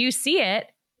and you see it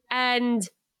and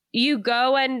you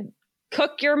go and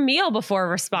cook your meal before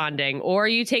responding, or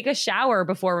you take a shower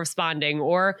before responding,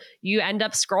 or you end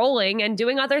up scrolling and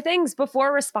doing other things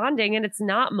before responding, and it's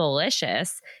not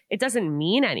malicious. It doesn't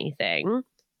mean anything.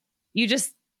 You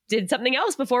just did something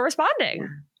else before responding. Yeah.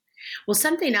 Well,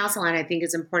 something else, Alana, I think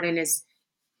is important is,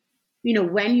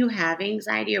 when you have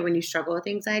anxiety or when you struggle with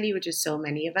anxiety, which is so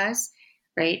many of us,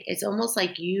 right? It's almost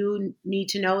like you need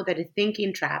to know that a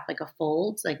thinking trap, like a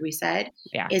fold, like we said,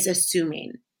 is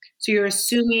assuming. So you're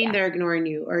assuming they're ignoring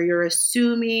you, or you're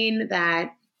assuming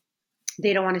that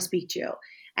they don't want to speak to you.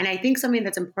 And I think something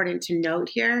that's important to note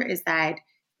here is that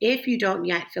if you don't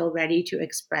yet feel ready to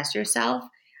express yourself,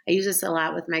 I use this a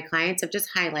lot with my clients, of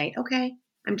just highlight, okay,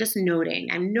 I'm just noting.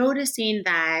 I'm noticing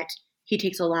that he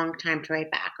takes a long time to write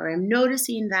back, or I'm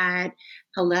noticing that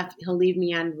he'll leave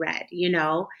me unread,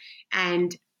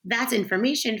 and that's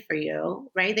information for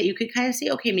you, right? That you could kind of see,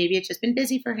 okay, maybe it's just been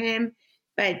busy for him,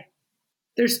 but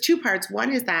there's two parts.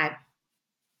 One is that,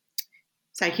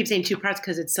 so I keep saying two parts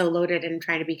because it's so loaded and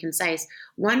trying to be concise.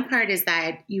 One part is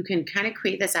that you can kind of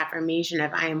create this affirmation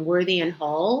of I am worthy and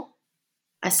whole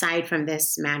aside from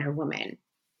this man or woman,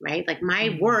 right? Like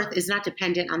my worth is not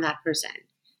dependent on that person.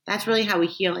 That's really how we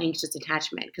heal anxious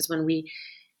attachment. Because when we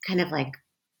kind of like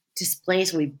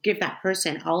displace, we give that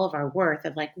person all of our worth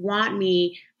of like, want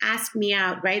me, ask me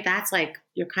out, right? That's like,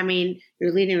 you're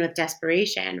leading with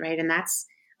desperation, right? And that's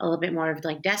a little bit more of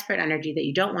like desperate energy that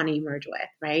you don't want to emerge with,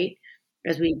 right?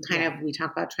 As we we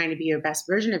talk about trying to be your best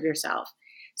version of yourself.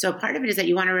 So part of it is that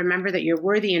you want to remember that you're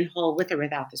worthy and whole with or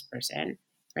without this person,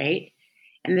 right?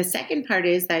 And the second part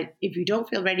is that if you don't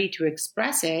feel ready to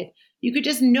express it, you could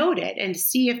just note it and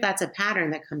see if that's a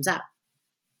pattern that comes up.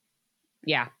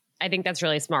 Yeah, I think that's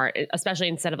really smart, especially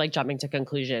instead of like jumping to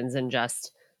conclusions and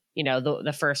just, you know,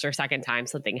 the first or second time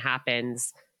something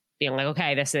happens, being like,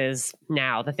 okay, this is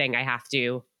now the thing I have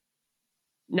to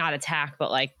not attack,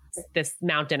 but like this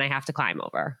mountain I have to climb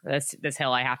over, this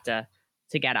hill I have to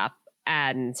get up.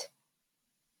 And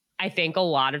I think a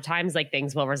lot of times like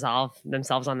things will resolve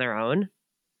themselves on their own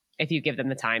if you give them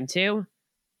the time to.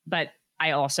 But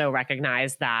I also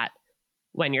recognize that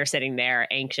when you're sitting there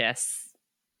anxious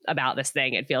about this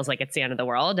thing, it feels like it's the end of the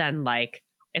world and like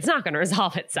it's not going to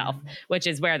resolve itself, which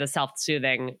is where the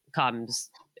self-soothing comes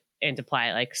into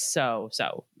play like so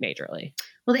majorly.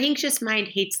 Well, the anxious mind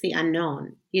hates the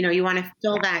unknown. You know, you want to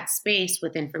fill that space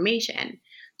with information.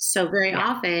 So very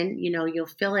often, you know, you'll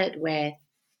fill it with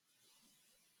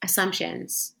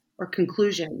assumptions or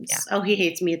conclusions. Yeah. Oh, he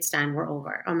hates me. It's done. We're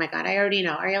over. Oh my God. I already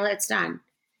know. Ariella, it's done.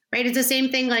 Right. It's the same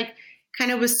thing like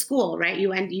kind of with school, right?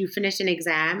 You finish an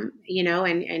exam, you know,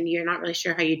 and you're not really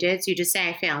sure how you did. So you just say,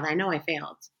 I failed. I know I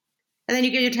failed. And then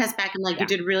you get your test back and like, you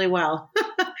did really well.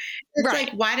 It's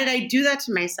like, why did I do that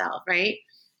to myself? Right.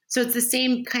 So it's the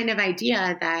same kind of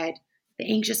idea that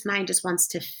the anxious mind just wants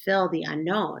to fill the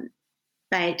unknown,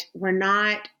 but we're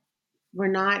not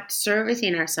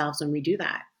servicing ourselves when we do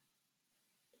that.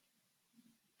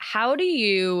 How do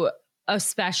you,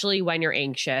 especially when you're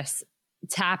anxious,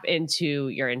 tap into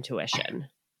your intuition?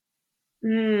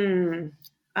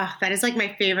 That is like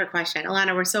my favorite question.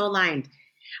 Ilana, we're so aligned.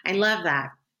 I love that.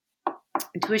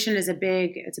 Intuition is a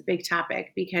big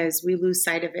topic because we lose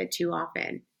sight of it too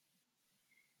often.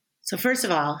 So first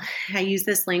of all, I use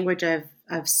this language of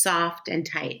soft and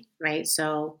tight, right?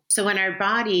 So when our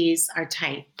bodies are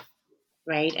tight,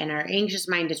 right? And our anxious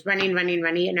mind is running,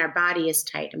 and our body is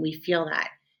tight and we feel that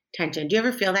tension. Do you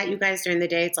ever feel that, you guys, during the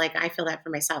day? It's like, I feel that for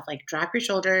myself, like drop your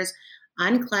shoulders,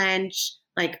 unclench,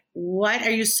 like, what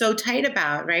are you so tight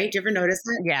about? Right? Do you ever notice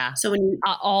that? Yeah. So when you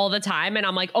all the time. And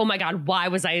I'm like, oh my God, why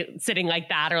was I sitting like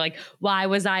that? Or like, why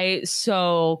was I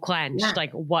so clenched? Yeah.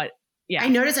 Like what? Yeah. I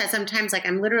notice that sometimes, like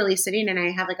I'm literally sitting and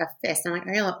I have like a fist. I'm like,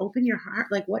 Ariella, open your heart.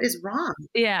 Like, what is wrong?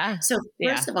 Yeah. So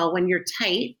first of all, when you're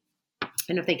tight, I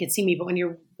don't know if they can see me, but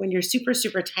when you're super,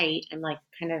 super tight, I'm like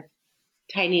kind of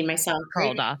tightening myself.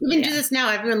 Curled up. You can do this now.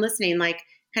 Everyone listening, like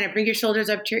kind of bring your shoulders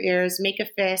up to your ears, make a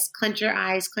fist, clench your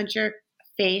eyes, clench your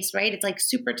face, right? It's like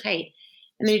super tight.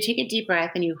 And then you take a deep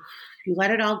breath and you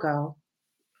let it all go,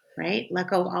 right? Let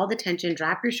go of all the tension,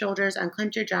 drop your shoulders,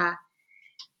 unclench your jaw.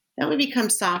 Then we become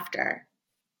softer,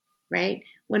 right?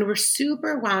 When we're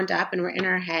super wound up and we're in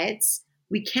our heads,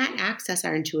 we can't access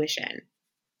our intuition.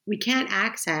 We can't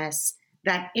access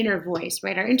that inner voice,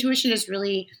 right? Our intuition is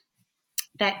really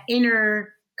that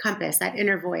inner compass, that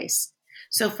inner voice.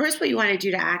 So first, what you want to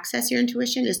do to access your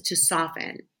intuition is to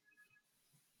soften,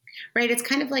 right? It's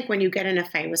kind of like when you get in a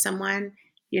fight with someone,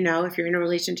 you know, if you're in a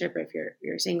relationship or if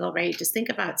you're single, right? Just think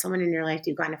about someone in your life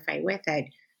you've gotten in a fight with that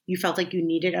you felt like you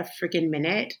needed a freaking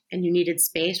minute and you needed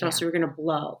space or else you were going to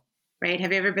blow, right?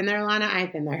 Have you ever been there, Ilana?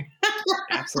 I've been there.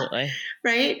 Absolutely.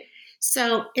 Right?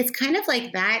 So it's kind of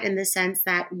like that in the sense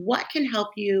that what can help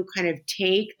you kind of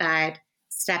take that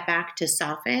step back to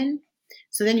soften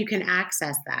so then you can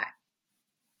access that.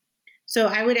 So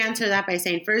I would answer that by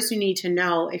saying, first, you need to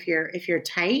know if you're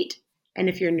tight and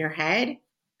if you're in your head,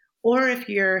 or if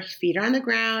your feet are on the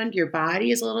ground, your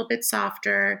body is a little bit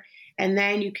softer, and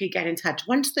then you could get in touch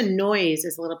once the noise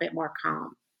is a little bit more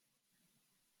calm.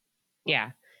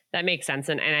 Yeah, that makes sense.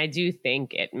 And I do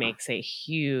think it makes a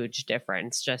huge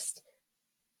difference just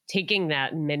taking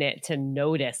that minute to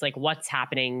notice like what's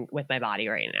happening with my body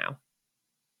right now.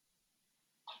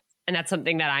 And that's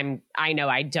something that I know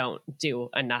I don't do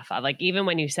enough of. Like even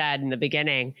when you said in the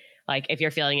beginning, like if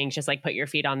you're feeling anxious, like put your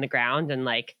feet on the ground and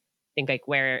like think like,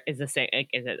 where is this? Like,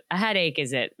 is it a headache?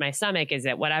 Is it my stomach? Is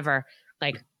it whatever?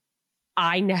 Like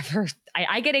I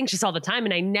get anxious all the time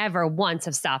and I never once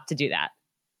have stopped to do that.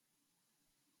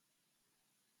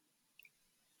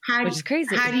 Which is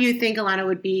crazy. How do you think, Ilana,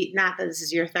 would be, not that this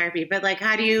is your therapy, but like,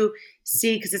 how do you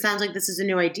see, because it sounds like this is a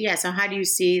new idea. So how do you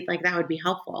see like that would be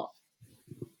helpful?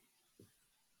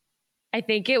 I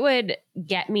think it would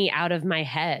get me out of my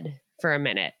head for a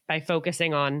minute by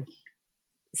focusing on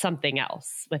something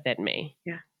else within me.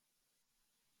 Yeah.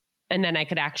 And then I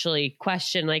could actually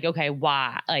question like, okay,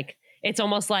 why? Like, it's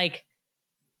almost like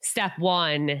step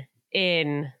one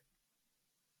in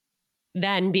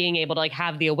then being able to like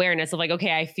have the awareness of like,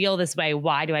 okay, I feel this way.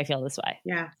 Why do I feel this way?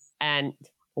 Yeah. And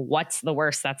what's the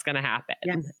worst that's going to happen?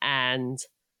 Yes. And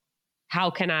how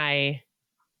can I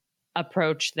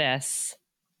approach this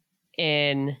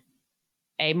in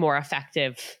a more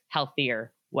effective,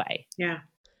 healthier way? Yeah.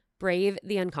 Brave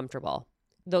the uncomfortable.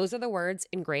 Those are the words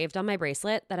engraved on my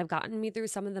bracelet that have gotten me through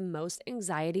some of the most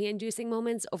anxiety-inducing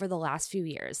moments over the last few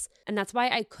years. And that's why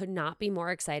I could not be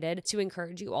more excited to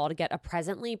encourage you all to get a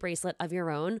Presently bracelet of your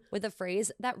own with a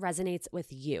phrase that resonates with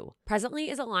you.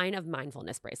 Presently is a line of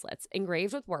mindfulness bracelets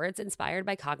engraved with words inspired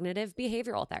by cognitive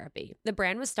behavioral therapy. The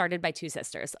brand was started by two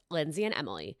sisters, Lindsay and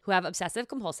Emily, who have obsessive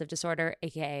compulsive disorder,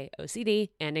 aka OCD,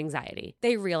 and anxiety.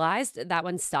 They realized that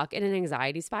when stuck in an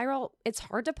anxiety spiral, it's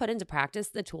hard to put into practice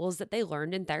the tools that they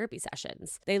learned in therapy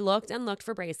sessions. They looked and looked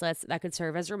for bracelets that could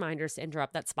serve as reminders to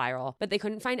interrupt that spiral, but they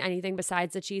couldn't find anything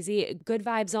besides the cheesy good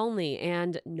vibes only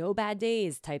and no bad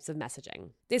days types of messaging.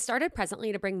 They started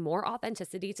Presently to bring more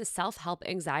authenticity to self-help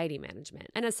anxiety management.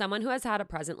 And as someone who has had a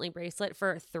Presently bracelet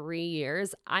for 3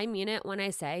 years, I mean it when I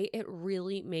say it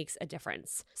really makes a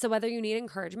difference. So whether you need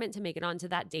encouragement to make it onto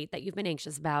that date that you've been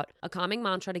anxious about, a calming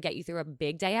mantra to get you through a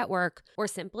big day at work, or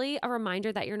simply a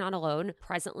reminder that you're not alone,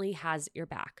 Presently has your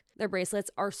back. Their bracelets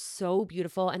are so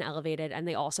beautiful and elevated, and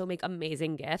they also make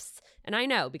amazing gifts. And I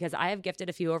know because I have gifted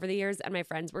a few over the years, and my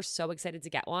friends were so excited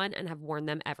to get one and have worn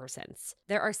them ever since.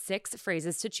 There are 6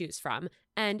 phrases to choose from,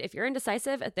 and if you're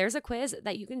indecisive, there's a quiz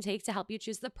that you can take to help you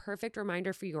choose the perfect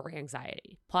reminder for your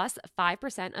anxiety. Plus,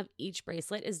 5% of each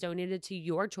bracelet is donated to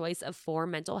your choice of 4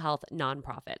 mental health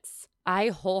nonprofits. I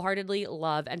wholeheartedly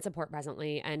love and support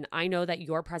Presently, and I know that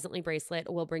your Presently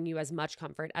bracelet will bring you as much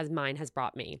comfort as mine has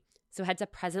brought me. So head to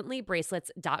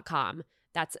presentlybracelets.com.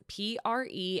 That's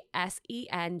PRESENTLY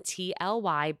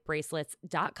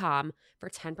bracelets.com for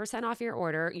 10% off your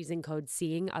order using code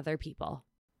SEEINGOTHERPeople.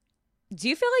 Do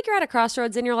you feel like you're at a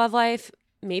crossroads in your love life?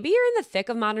 Maybe you're in the thick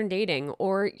of modern dating,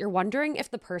 or you're wondering if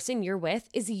the person you're with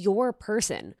is your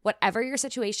person. Whatever your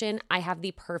situation, I have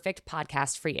the perfect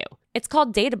podcast for you. It's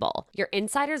called Dateable, your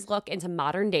insider's look into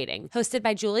modern dating, hosted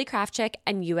by Julie Krafchick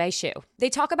and Yue Xu.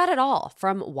 They talk about it all,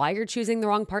 from why you're choosing the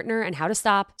wrong partner and how to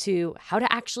stop, to how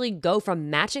to actually go from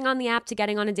matching on the app to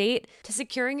getting on a date, to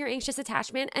securing your anxious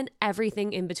attachment and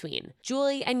everything in between.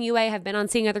 Julie and Yue have been on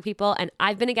Seeing Other People, and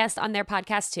I've been a guest on their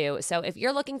podcast too. So if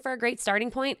you're looking for a great starting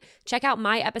point, check out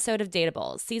my episode of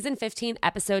Dateable. Season 15,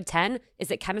 episode 10,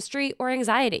 Is it chemistry or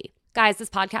anxiety? Guys, this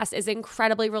podcast is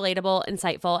incredibly relatable,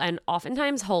 insightful, and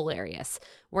oftentimes hilarious.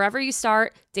 Wherever you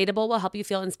start, Dateable will help you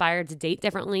feel inspired to date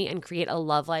differently and create a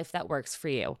love life that works for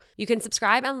you. You can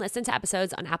subscribe and listen to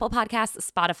episodes on Apple Podcasts,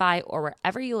 Spotify, or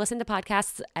wherever you listen to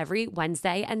podcasts every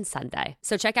Wednesday and Sunday.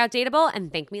 So check out Dateable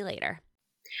and thank me later.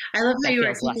 I love how That you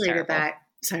feels less articulated terrible. that.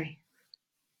 Sorry.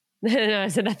 No, I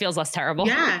said that feels less terrible.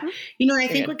 Yeah. You know, I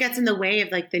think Good. what gets in the way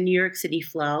of like the New York City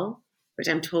flow, which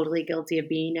I'm totally guilty of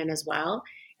being in as well,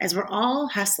 as we're all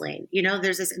hustling, you know,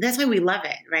 there's this, that's why we love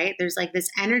it, right? There's like this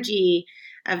energy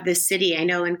of the city. I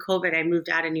know in COVID, I moved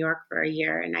out of New York for a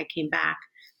year and I came back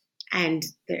and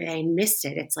I missed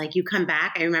it. It's like you come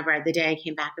back. I remember the day I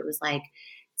came back, it was like,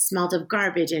 smelled of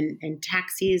garbage and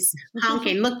taxis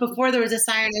honking. Look, before there was a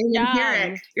siren, I didn't hear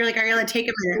it. You're like, are you going to take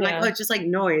a minute? I'm like, oh, it's just like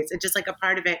noise. It's just like a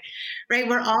part of it, right?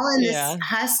 We're all in this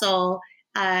hustle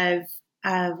of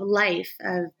life,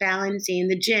 of balancing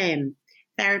the gym,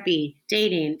 therapy,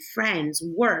 dating, friends,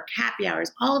 work, happy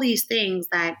hours, all these things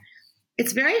that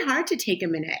it's very hard to take a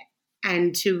minute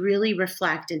and to really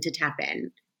reflect and to tap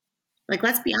in. Like,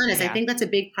 let's be honest. I think that's a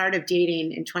big part of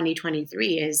dating in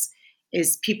 2023 is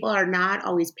people are not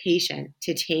always patient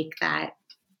to take that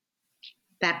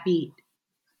beat.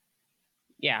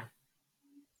 Yeah.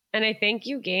 And I think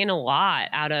you gain a lot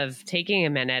out of taking a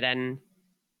minute and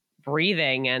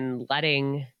breathing and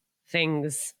letting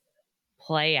things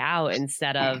play out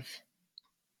instead of,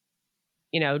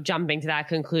 you know, jumping to that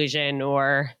conclusion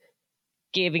or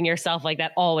giving yourself like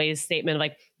that always statement of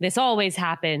like, this always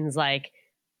happens. Like,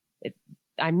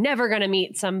 I'm never going to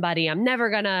meet somebody. I'm never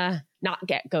going to not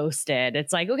get ghosted.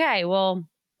 It's like, okay, well,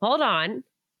 hold on.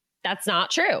 That's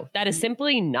not true. That is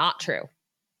simply not true.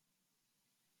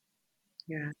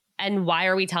 Yeah. And why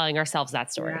are we telling ourselves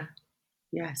that story?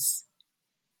 Yeah.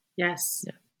 Yes.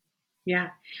 Yeah.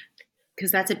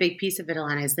 Because that's a big piece of it,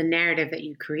 Ilana, is the narrative that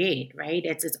you create, right?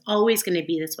 It's always going to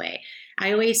be this way.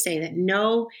 I always say that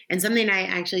and something I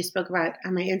actually spoke about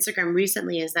on my Instagram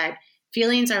recently is that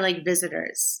feelings are like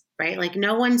visitors, right? Like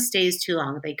no one stays too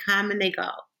long. They come and they go.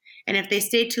 And if they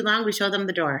stay too long, we show them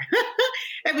the door.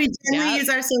 And we generally use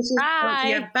our social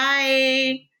media.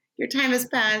 Bye. Your time has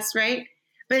passed, right?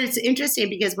 But it's interesting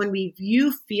because when we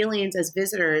view feelings as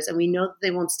visitors and we know that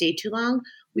they won't stay too long,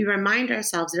 we remind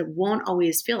ourselves that it won't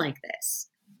always feel like this.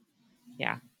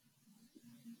 Yeah.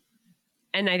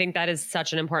 And I think that is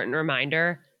such an important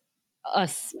reminder,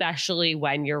 especially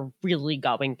when you're really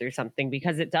going through something,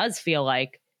 because it does feel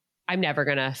like I'm never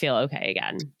going to feel okay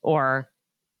again, or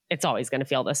it's always going to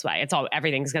feel this way.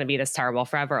 Everything's going to be this terrible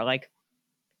forever. Like,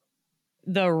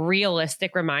 the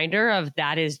realistic reminder of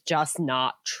that is just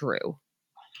not true.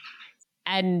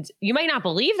 And you might not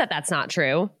believe that that's not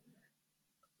true,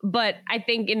 but I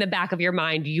think in the back of your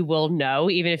mind, you will know,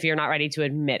 even if you're not ready to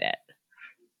admit it.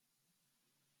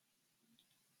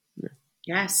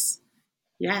 Yes.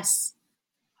 Yes.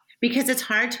 Because it's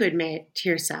hard to admit to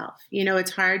yourself.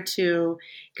 It's hard to,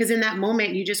 because in that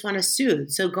moment, you just want to soothe.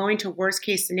 So going to worst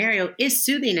case scenario is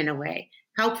soothing in a way.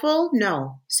 Helpful?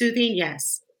 No. Soothing?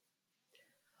 Yes.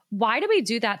 Why do we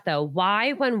do that though?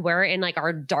 Why, when we're in like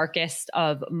our darkest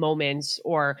of moments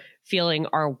or feeling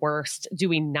our worst, do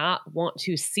we not want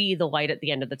to see the light at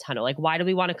the end of the tunnel? Like, why do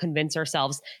we want to convince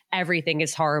ourselves everything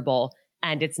is horrible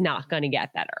and it's not going to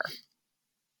get better?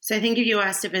 So I think if you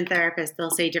ask different therapists, they'll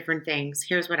say different things.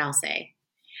 Here's what I'll say.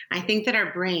 I think that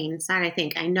our brains, I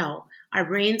know, our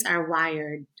brains are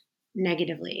wired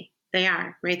negatively. They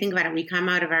are, right? Think about it. We come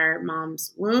out of our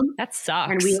mom's womb. That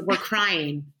sucks. And we're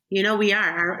crying. We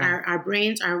are. Our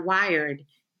brains are wired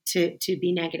to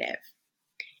be negative.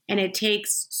 And it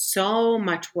takes so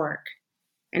much work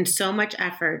and so much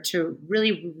effort to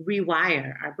really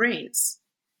rewire our brains,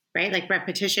 right? Like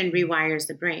repetition rewires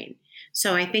the brain.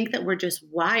 So I think that we're just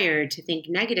wired to think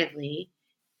negatively,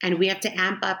 and we have to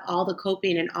amp up all the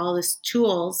coping and all the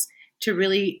tools to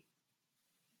really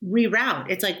reroute.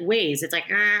 It's like ways. It's like,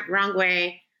 wrong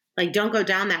way. Like, don't go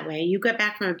down that way. You get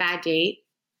back from a bad date,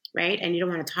 right? And you don't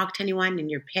want to talk to anyone and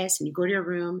you're pissed and you go to your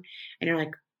room and you're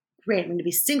like, great, I'm going to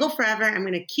be single forever. I'm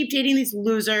going to keep dating these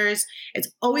losers. It's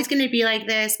always going to be like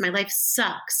this. My life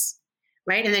sucks,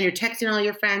 right? And then you're texting all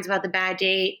your friends about the bad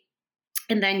date.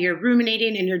 And then you're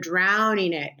ruminating and you're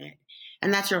drowning in it.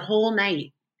 And that's your whole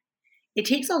night. It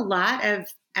takes a lot of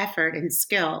effort and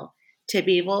skill to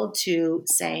be able to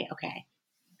say, okay,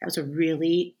 that was a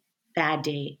really bad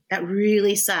date. That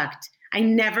really sucked. I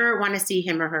never want to see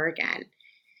him or her again.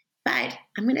 But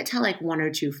I'm going to tell like one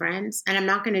or two friends, and I'm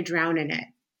not going to drown in it.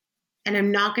 And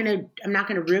I'm not going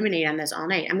to ruminate on this all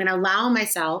night. I'm going to allow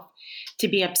myself to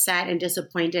be upset and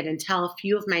disappointed and tell a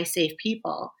few of my safe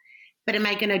people. But am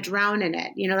I going to drown in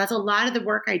it? That's a lot of the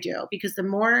work I do, because the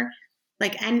more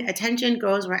attention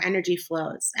goes where energy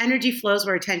flows. Energy flows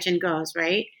where attention goes,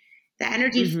 right? The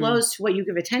energy flows to what you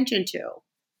give attention to.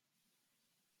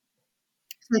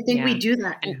 So I think we do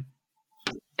that.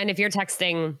 And if you're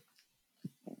texting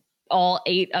all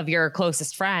 8 of your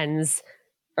closest friends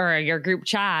or your group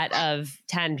chat of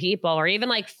 10 people or even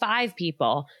like 5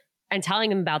 people and telling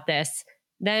them about this,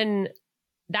 then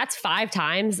that's 5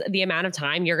 times the amount of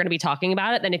time you're going to be talking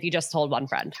about it than if you just told one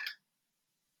friend.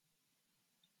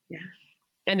 Yeah.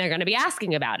 And they're going to be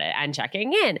asking about it and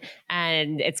checking in,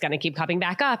 and it's going to keep coming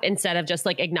back up instead of just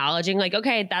like acknowledging like,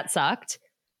 okay, that sucked.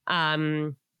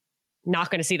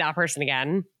 Not going to see that person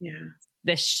again. Yeah.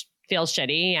 This feels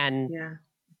shitty. And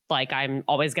like, I'm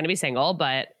always going to be single,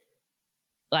 but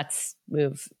let's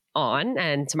move on.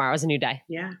 And tomorrow's a new day.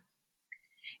 Yeah.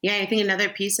 Yeah. I think another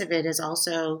piece of it is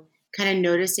also kind of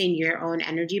noticing your own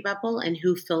energy bubble and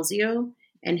who fills you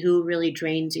and who really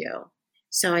drains you.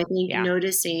 So I think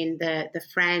noticing the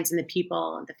friends and the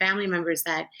people, the family members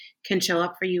that can show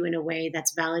up for you in a way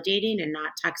that's validating and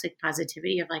not toxic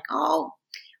positivity of like, oh,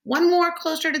 one more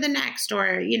closer to the next, or,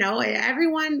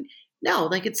 everyone, no,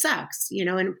 like it sucks,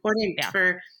 and important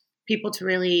for people to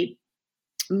really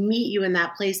meet you in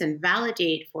that place and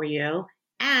validate for you.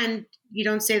 And you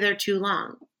don't stay there too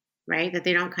long, right? That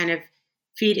they don't kind of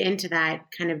feed into that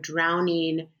kind of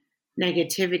drowning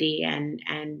negativity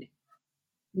and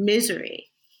misery.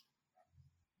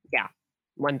 Yeah,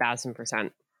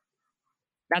 1000%.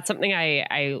 That's something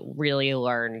I really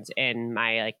learned in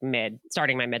my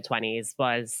starting my mid-20s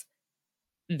was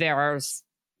there's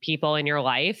people in your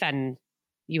life and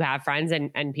you have friends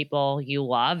and people you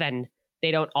love, and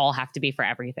they don't all have to be for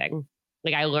everything.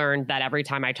 Like, I learned that every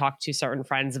time I talked to certain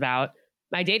friends about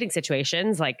my dating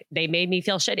situations, like, they made me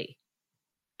feel shitty.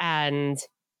 And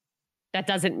that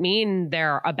doesn't mean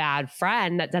they're a bad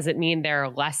friend. That doesn't mean they're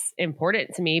less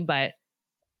important to me, but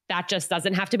that just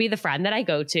doesn't have to be the friend that I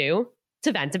go to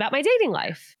vent about my dating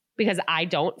life, because I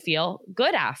don't feel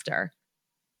good after.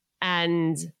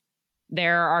 And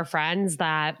there are friends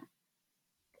that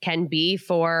can be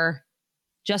for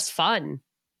just fun.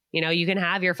 You can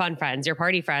have your fun friends, your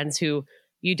party friends who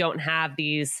you don't have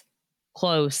these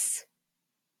close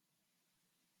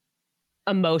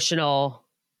emotional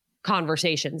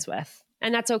conversations with.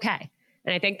 And that's okay.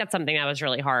 And I think that's something that was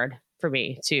really hard for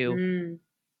me to,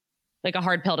 like a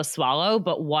hard pill to swallow.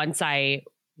 But once I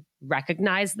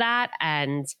recognized that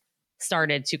and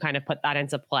started to kind of put that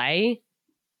into play,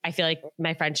 I feel like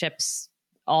my friendships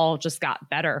all just got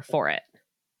better for it.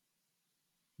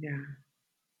 Yeah.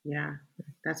 Yeah.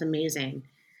 That's amazing.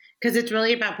 Because it's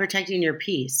really about protecting your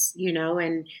peace, you know,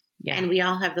 and we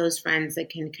all have those friends that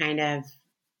can kind of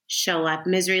show up.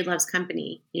 Misery loves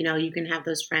company. You know, you can have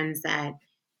those friends that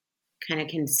kind of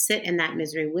can sit in that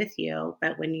misery with you.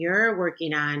 But when you're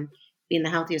working on being the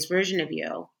healthiest version of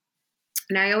you,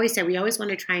 and I always say, we always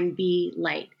want to try and be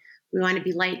light. We want to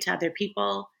be light to other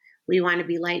people. We want to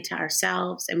be light to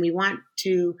ourselves. And we want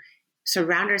to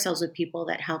surround ourselves with people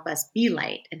that help us be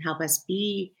light and help us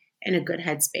be in a good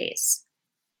headspace.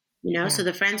 You know, so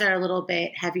the friends are a little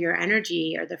bit heavier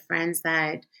energy, or the friends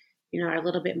that, you know, are a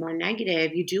little bit more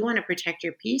negative. You do want to protect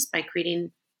your peace by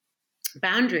creating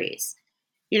boundaries.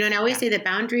 You know, and I always say that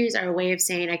boundaries are a way of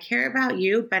saying, I care about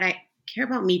you, but I care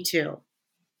about me too.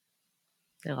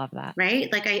 I love that.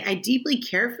 Right? Like I deeply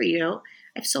care for you.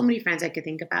 I have so many friends I could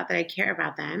think about that I care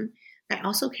about them. I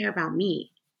also care about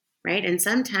me. Right? And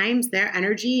sometimes their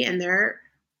energy and their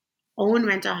own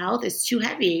mental health is too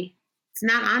heavy. It's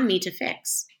not on me to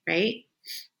fix. Right?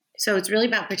 So it's really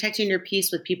about protecting your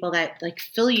peace with people that like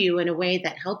fill you in a way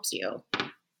that helps you.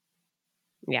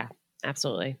 Yeah,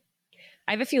 absolutely.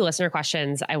 I have a few listener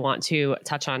questions I want to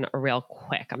touch on real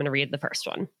quick. I'm going to read the first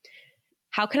one.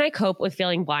 How can I cope with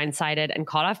feeling blindsided and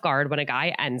caught off guard when a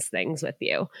guy ends things with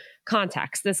you?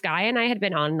 Context. This guy and I had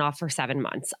been on and off for 7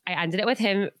 months. I ended it with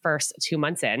him first 2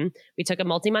 months in. We took a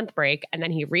multi-month break, and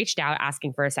then he reached out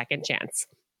asking for a second chance.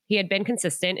 He had been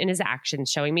consistent in his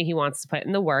actions, showing me he wants to put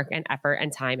in the work and effort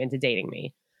and time into dating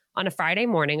me. On a Friday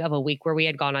morning of a week where we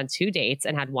had gone on 2 dates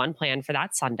and had one planned for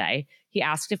that Sunday, he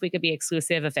asked if we could be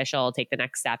exclusive, official, take the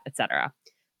next step, etc.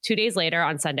 2 days later,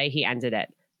 on Sunday, he ended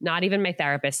it. Not even my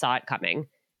therapist saw it coming.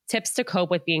 Tips to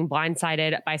cope with being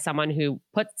blindsided by someone who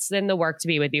puts in the work to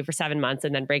be with you for 7 months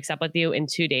and then breaks up with you in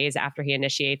 2 days after he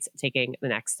initiates taking the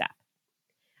next step.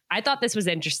 I thought this was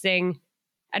interesting.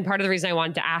 And part of the reason I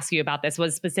wanted to ask you about this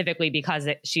was specifically because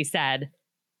she said,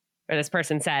 or this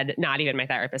person said, not even my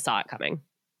therapist saw it coming.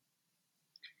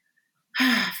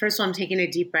 First of all, I'm taking a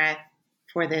deep breath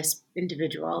for this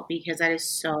individual because that is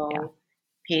so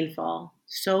painful,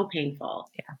 so painful.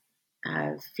 Yeah.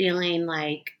 Feeling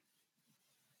like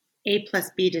A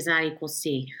plus B does not equal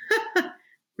C,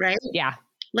 right? Yeah.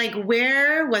 Like,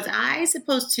 where was I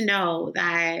supposed to know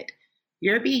that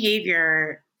your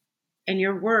behavior and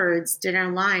your words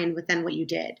didn't align with then what you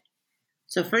did?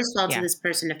 So first of all, to this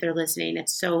person, if they're listening,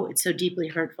 it's so deeply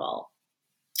hurtful.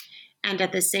 And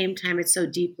at the same time, it's so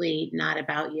deeply not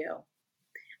about you.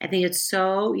 I think it's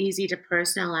so easy to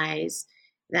personalize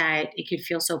that it could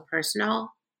feel so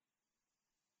personal.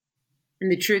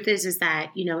 And the truth is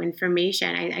that, you know,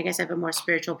 information, I guess I have a more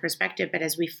spiritual perspective, but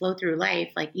as we flow through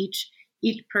life, like each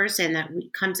person that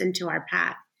comes into our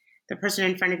path, the person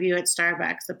in front of you at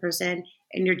Starbucks, the person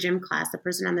in your gym class, the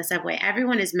person on the subway,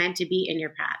 everyone is meant to be in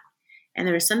your path. And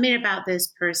there is something about this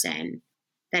person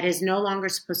that is no longer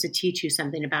supposed to teach you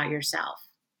something about yourself,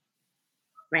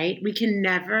 right? We can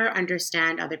never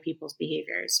understand other people's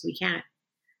behaviors. We can't.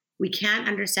 We can't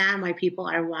understand why people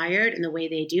are wired in the way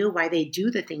they do, why they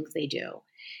do the things they do.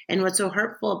 And what's so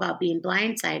hurtful about being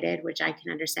blindsided, which I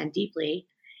can understand deeply,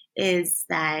 is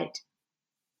that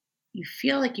you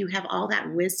feel like you have all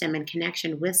that wisdom and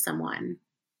connection with someone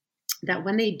that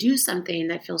when they do something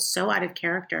that feels so out of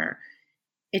character,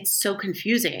 it's so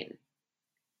confusing.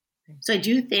 So I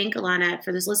do think, Alana,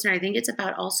 for this listener, I think it's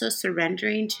about also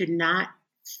surrendering to not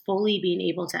fully being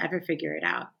able to ever figure it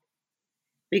out.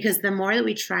 Because the more that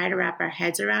we try to wrap our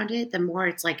heads around it, the more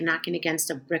it's like knocking against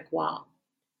a brick wall.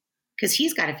 Because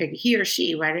he or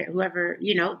she, whoever,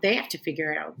 you know, they have to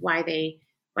figure out why they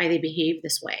behave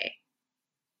this way.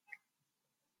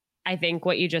 I think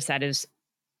what you just said is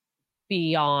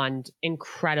beyond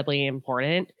incredibly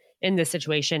important in this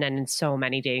situation and in so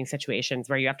many dating situations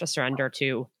where you have to surrender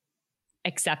to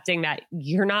accepting that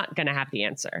you're not going to have the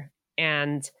answer.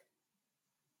 And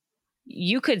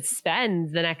you could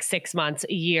spend the next 6 months,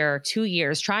 a year, 2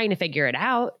 years trying to figure it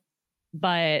out,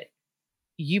 but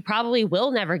you probably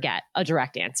will never get a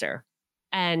direct answer.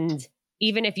 And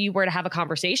even if you were to have a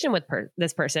conversation with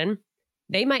this person,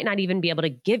 they might not even be able to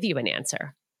give you an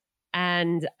answer.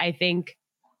 And I think,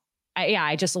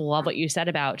 I just love what you said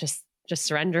about just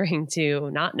surrendering to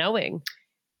not knowing.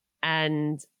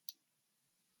 And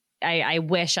I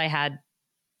wish I had,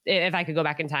 if I could go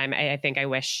back in time, I think I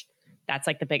wish that's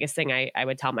like the biggest thing I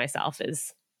would tell myself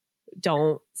is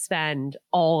don't spend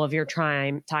all of your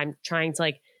time trying to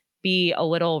like be a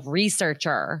little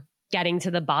researcher getting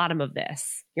to the bottom of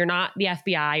this. You're not the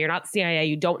FBI, you're not the CIA,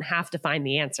 you don't have to find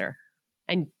the answer.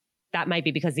 And that might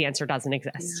be because the answer doesn't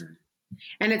exist. Yeah.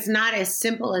 And it's not as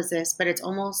simple as this, but it's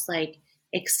almost like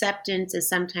acceptance is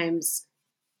sometimes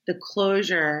the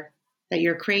closure that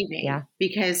you're craving. Yeah.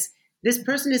 Because this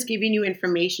person is giving you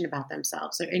information about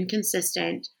themselves. They're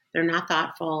inconsistent, they're not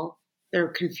thoughtful, they're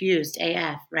confused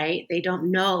AF, right? They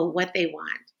don't know what they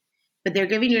want, but they're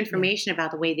giving you information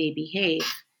about the way they behave,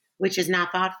 which is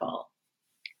not thoughtful.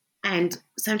 And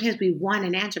sometimes we want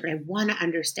an answer, but I want to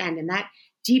understand. And that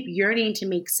deep yearning to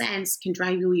make sense can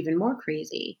drive you even more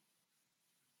crazy,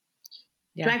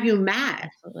 drive you mad,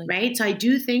 absolutely. Right? So I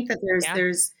do think that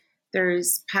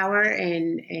there's power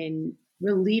in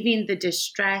relieving the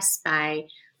distress by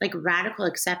like radical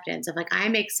acceptance of like,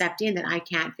 I'm accepting that I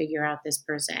can't figure out this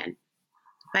person,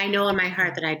 but I know in my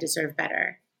heart that I deserve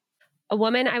better. A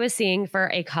woman I was seeing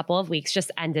for a couple of weeks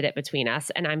just ended it between us,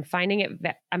 and I'm finding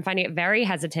it very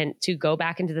hesitant to go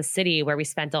back into the city where we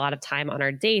spent a lot of time on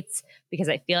our dates, because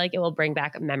I feel like it will bring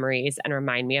back memories and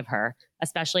remind me of her,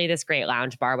 especially this great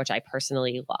lounge bar, which I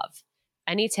personally love.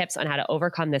 Any tips on how to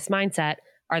overcome this mindset?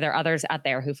 Are there others out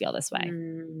there who feel this way?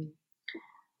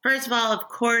 First of all, of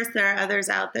course, there are others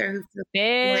out there who feel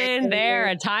been there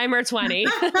a time or 20.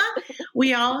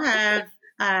 We all have.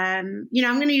 I'm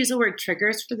going to use the word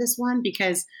triggers for this one,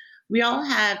 because we all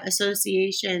have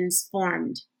associations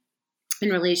formed in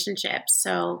relationships.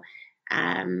 So,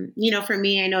 for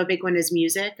me, I know a big one is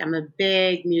music. I'm a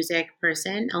big music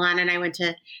person. Alana and I went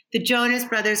to the Jonas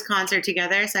Brothers concert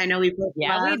together. So I know we both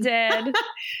we did.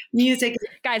 Music.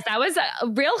 Guys, that was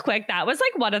real quick. That was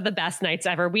like one of the best nights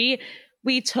ever.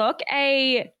 We took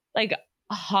a like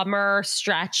Hummer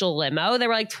stretch limo. There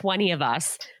were like 20 of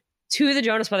us to the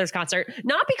Jonas Brothers concert,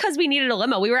 not because we needed a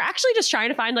limo. We were actually just trying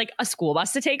to find like a school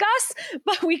bus to take us,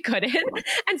 but we couldn't.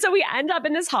 And so we end up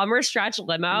in this Hummer stretch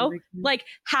limo, like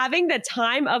having the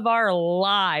time of our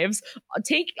lives,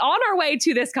 on our way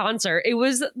to this concert. It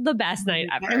was the best night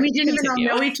ever. And we didn't even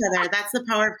all know each other. That's the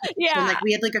power of people. Yeah. Like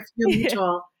we had like a few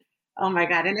mutual. Oh my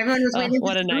God. And everyone was waiting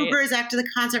for Ubers after the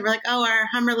concert. We're like, oh, our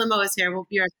Hummer limo is here. We'll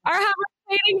be our Hummer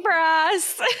waiting for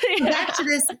us. Back to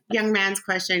this young man's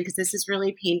question, because this is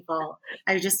really painful.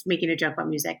 I was just making a joke about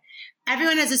music.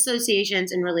 Everyone has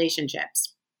associations in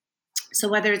relationships. So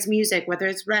whether it's music, whether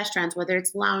it's restaurants, whether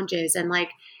it's lounges, and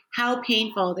like how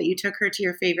painful that you took her to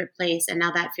your favorite place and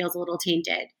now that feels a little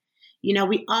tainted.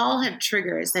 We all have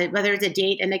triggers, that whether it's a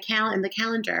date in the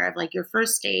calendar of like your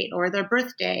first date or their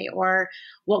birthday or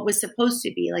what was supposed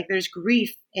to be. Like there's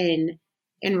grief in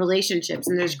relationships,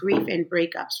 and there's grief in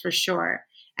breakups for sure.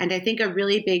 And I think a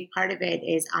really big part of it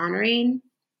is honoring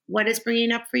what is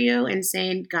bringing up for you and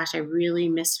saying, gosh, I really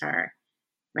miss her,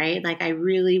 right? Like I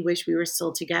really wish we were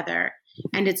still together.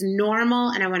 And it's normal.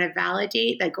 And I want to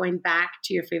validate that going back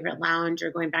to your favorite lounge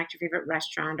or going back to your favorite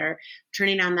restaurant or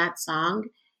turning on that song,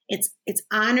 it's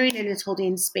honoring and it's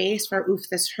holding space for, oof,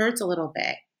 this hurts a little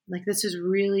bit. Like this is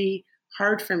really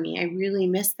hard for me. I really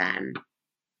miss them.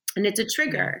 And it's a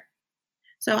trigger.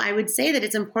 So I would say that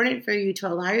it's important for you to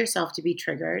allow yourself to be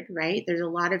triggered, right? There's a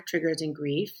lot of triggers in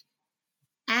grief.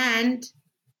 And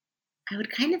I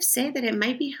would kind of say that it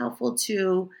might be helpful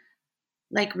to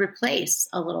like replace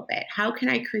a little bit. How can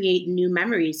I create new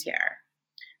memories here?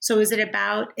 So is it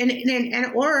about,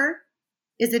 or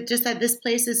is it just that this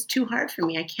place is too hard for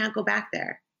me? I can't go back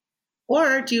there.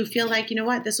 Or do you feel like, you know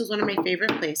what, this was one of my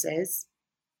favorite places.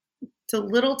 It's a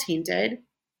little tainted,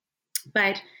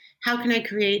 but how can I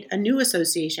create a new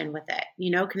association with it?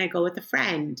 Can I go with a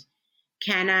friend?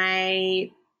 Can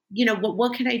I,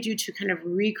 what can I do to kind of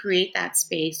recreate that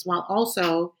space while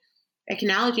also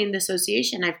acknowledging the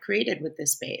association I've created with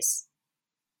this space?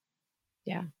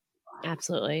 Yeah,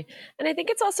 absolutely. And I think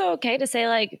it's also okay to say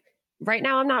like, right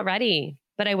now I'm not ready,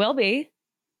 but I will be.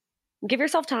 Give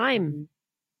yourself time.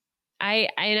 I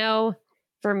know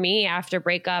for me, after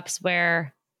breakups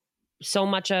where so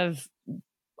much of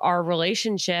our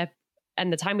relationship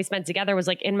and the time we spent together was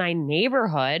like in my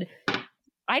neighborhood,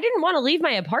 I didn't want to leave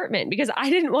my apartment because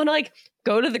I didn't want to like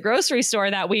go to the grocery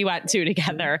store that we went to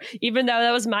together, even though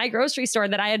that was my grocery store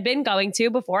that I had been going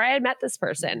to before I had met this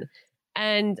person.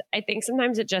 And I think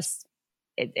sometimes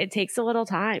it takes a little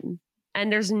time,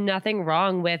 and there's nothing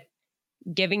wrong with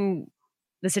giving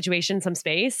the situation some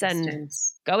space and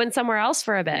going somewhere else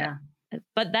for a bit. Yeah.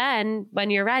 But then when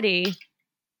you're ready,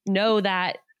 know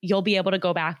that you'll be able to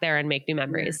go back there and make new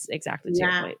memories. Yeah. Exactly to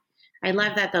your point. I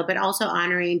love that though, but also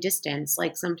honoring distance.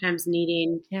 Like sometimes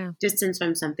needing distance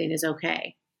from something is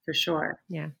okay, for sure.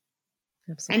 Yeah.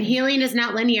 Absolutely. And healing is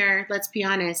not linear, let's be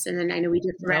honest. And then I know we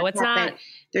did No, it's not.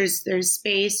 There's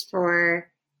space for,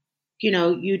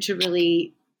 you to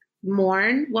really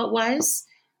mourn what was.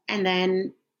 And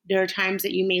then there are times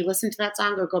that you may listen to that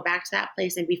song or go back to that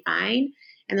place and be fine.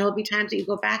 And there will be times that you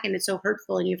go back and it's so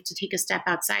hurtful and you have to take a step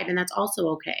outside, and that's also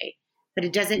okay. But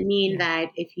it doesn't mean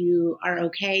that if you are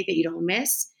okay that you don't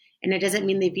miss. And it doesn't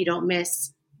mean that if you don't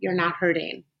miss, you're not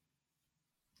hurting.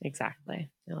 Exactly.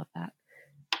 I love that.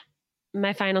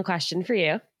 My final question for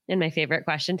you, and my favorite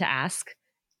question to ask,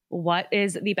 what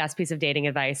is the best piece of dating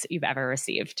advice you've ever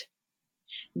received?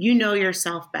 You know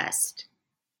yourself best.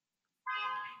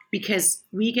 Because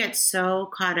we get so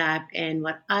caught up in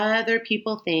what other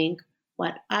people think,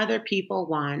 what other people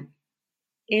want.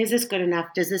 Is this good enough?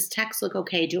 Does this text look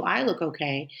okay? Do I look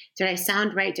okay? Did I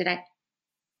sound right?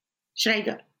 Should I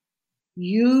go?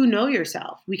 You know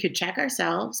yourself. We could check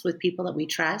ourselves with people that we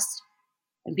trust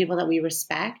and people that we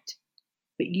respect,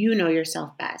 but you know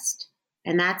yourself best.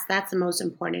 And that's the most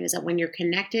important, is that when you're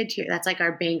connected to, that's like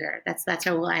our banger. That's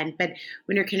how we'll end. But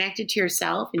when you're connected to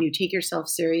yourself and you take yourself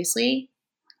seriously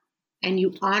and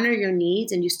you honor your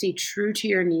needs and you stay true to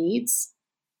your needs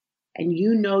and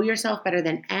you know yourself better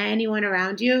than anyone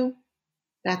around you,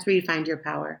 that's where you find your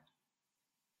power.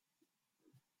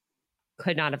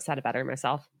 Could not have said it better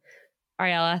myself.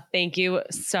 Ariella, thank you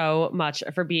so much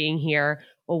for being here.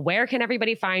 Well, where can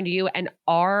everybody find you? And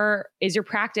is your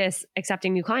practice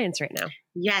accepting new clients right now?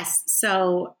 Yes.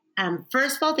 So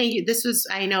first of all, thank you.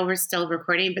 I know we're still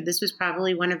recording, but this was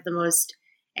probably one of the most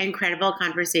incredible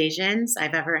conversations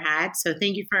I've ever had. So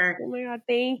thank you for... Oh my God,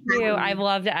 thank you. I've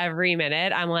loved every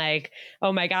minute. I'm like,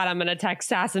 oh my God, I'm going to text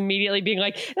Sass immediately being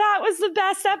like, that was the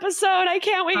best episode. I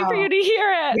can't wait for you to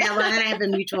hear it. Yeah, Lana and I have a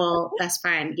mutual best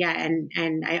friend. Yeah.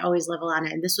 And I always love Lana.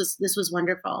 And this was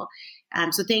wonderful.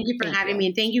 So thank you for having me.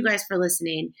 And thank you guys for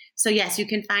listening. So yes, you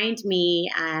can find me.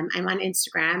 I'm on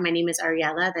Instagram. My name is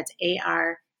Ariella. That's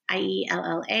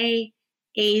ARIELLA.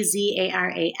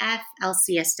 AZARAF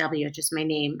LCSW, just my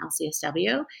name,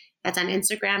 LCSW. That's on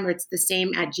Instagram, or it's the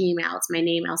same at Gmail. It's my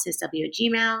name, LCSW at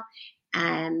Gmail.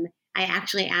 I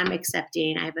actually am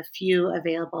accepting. I have a few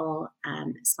available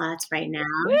slots right now.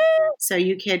 Woo! So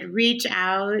you could reach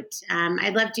out.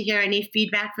 I'd love to hear any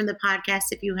feedback from the podcast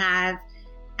if you have.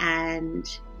 And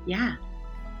yeah.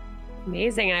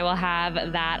 Amazing. And I will have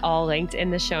that all linked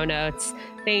in the show notes.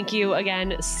 Thank you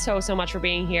again so much for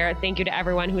being here. Thank you to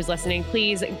everyone who's listening.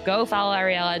 Please go follow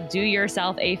Ariella. Do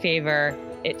yourself a favor.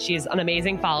 She's an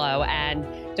amazing follow. And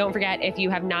don't forget, if you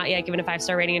have not yet given a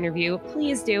 5-star rating and review,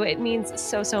 please do. It means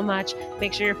so much.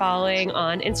 Make sure you're following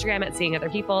on Instagram at Seeing Other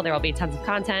People. There will be tons of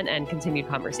content and continued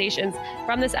conversations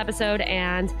from this episode.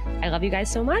 And I love you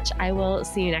guys so much. I will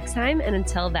see you next time. And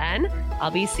until then, I'll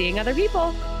be seeing other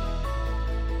people.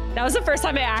 That was the first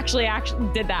time I actually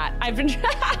did that. I've been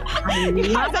I did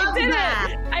it.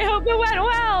 I hope it went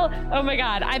well. Oh my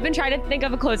God. I've been trying to think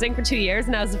of a closing for 2 years,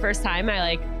 and that was the first time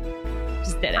I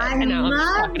just did it. And now I'm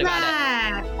just talking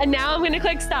about it. And now I'm going to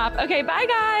click stop. Okay, bye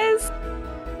guys.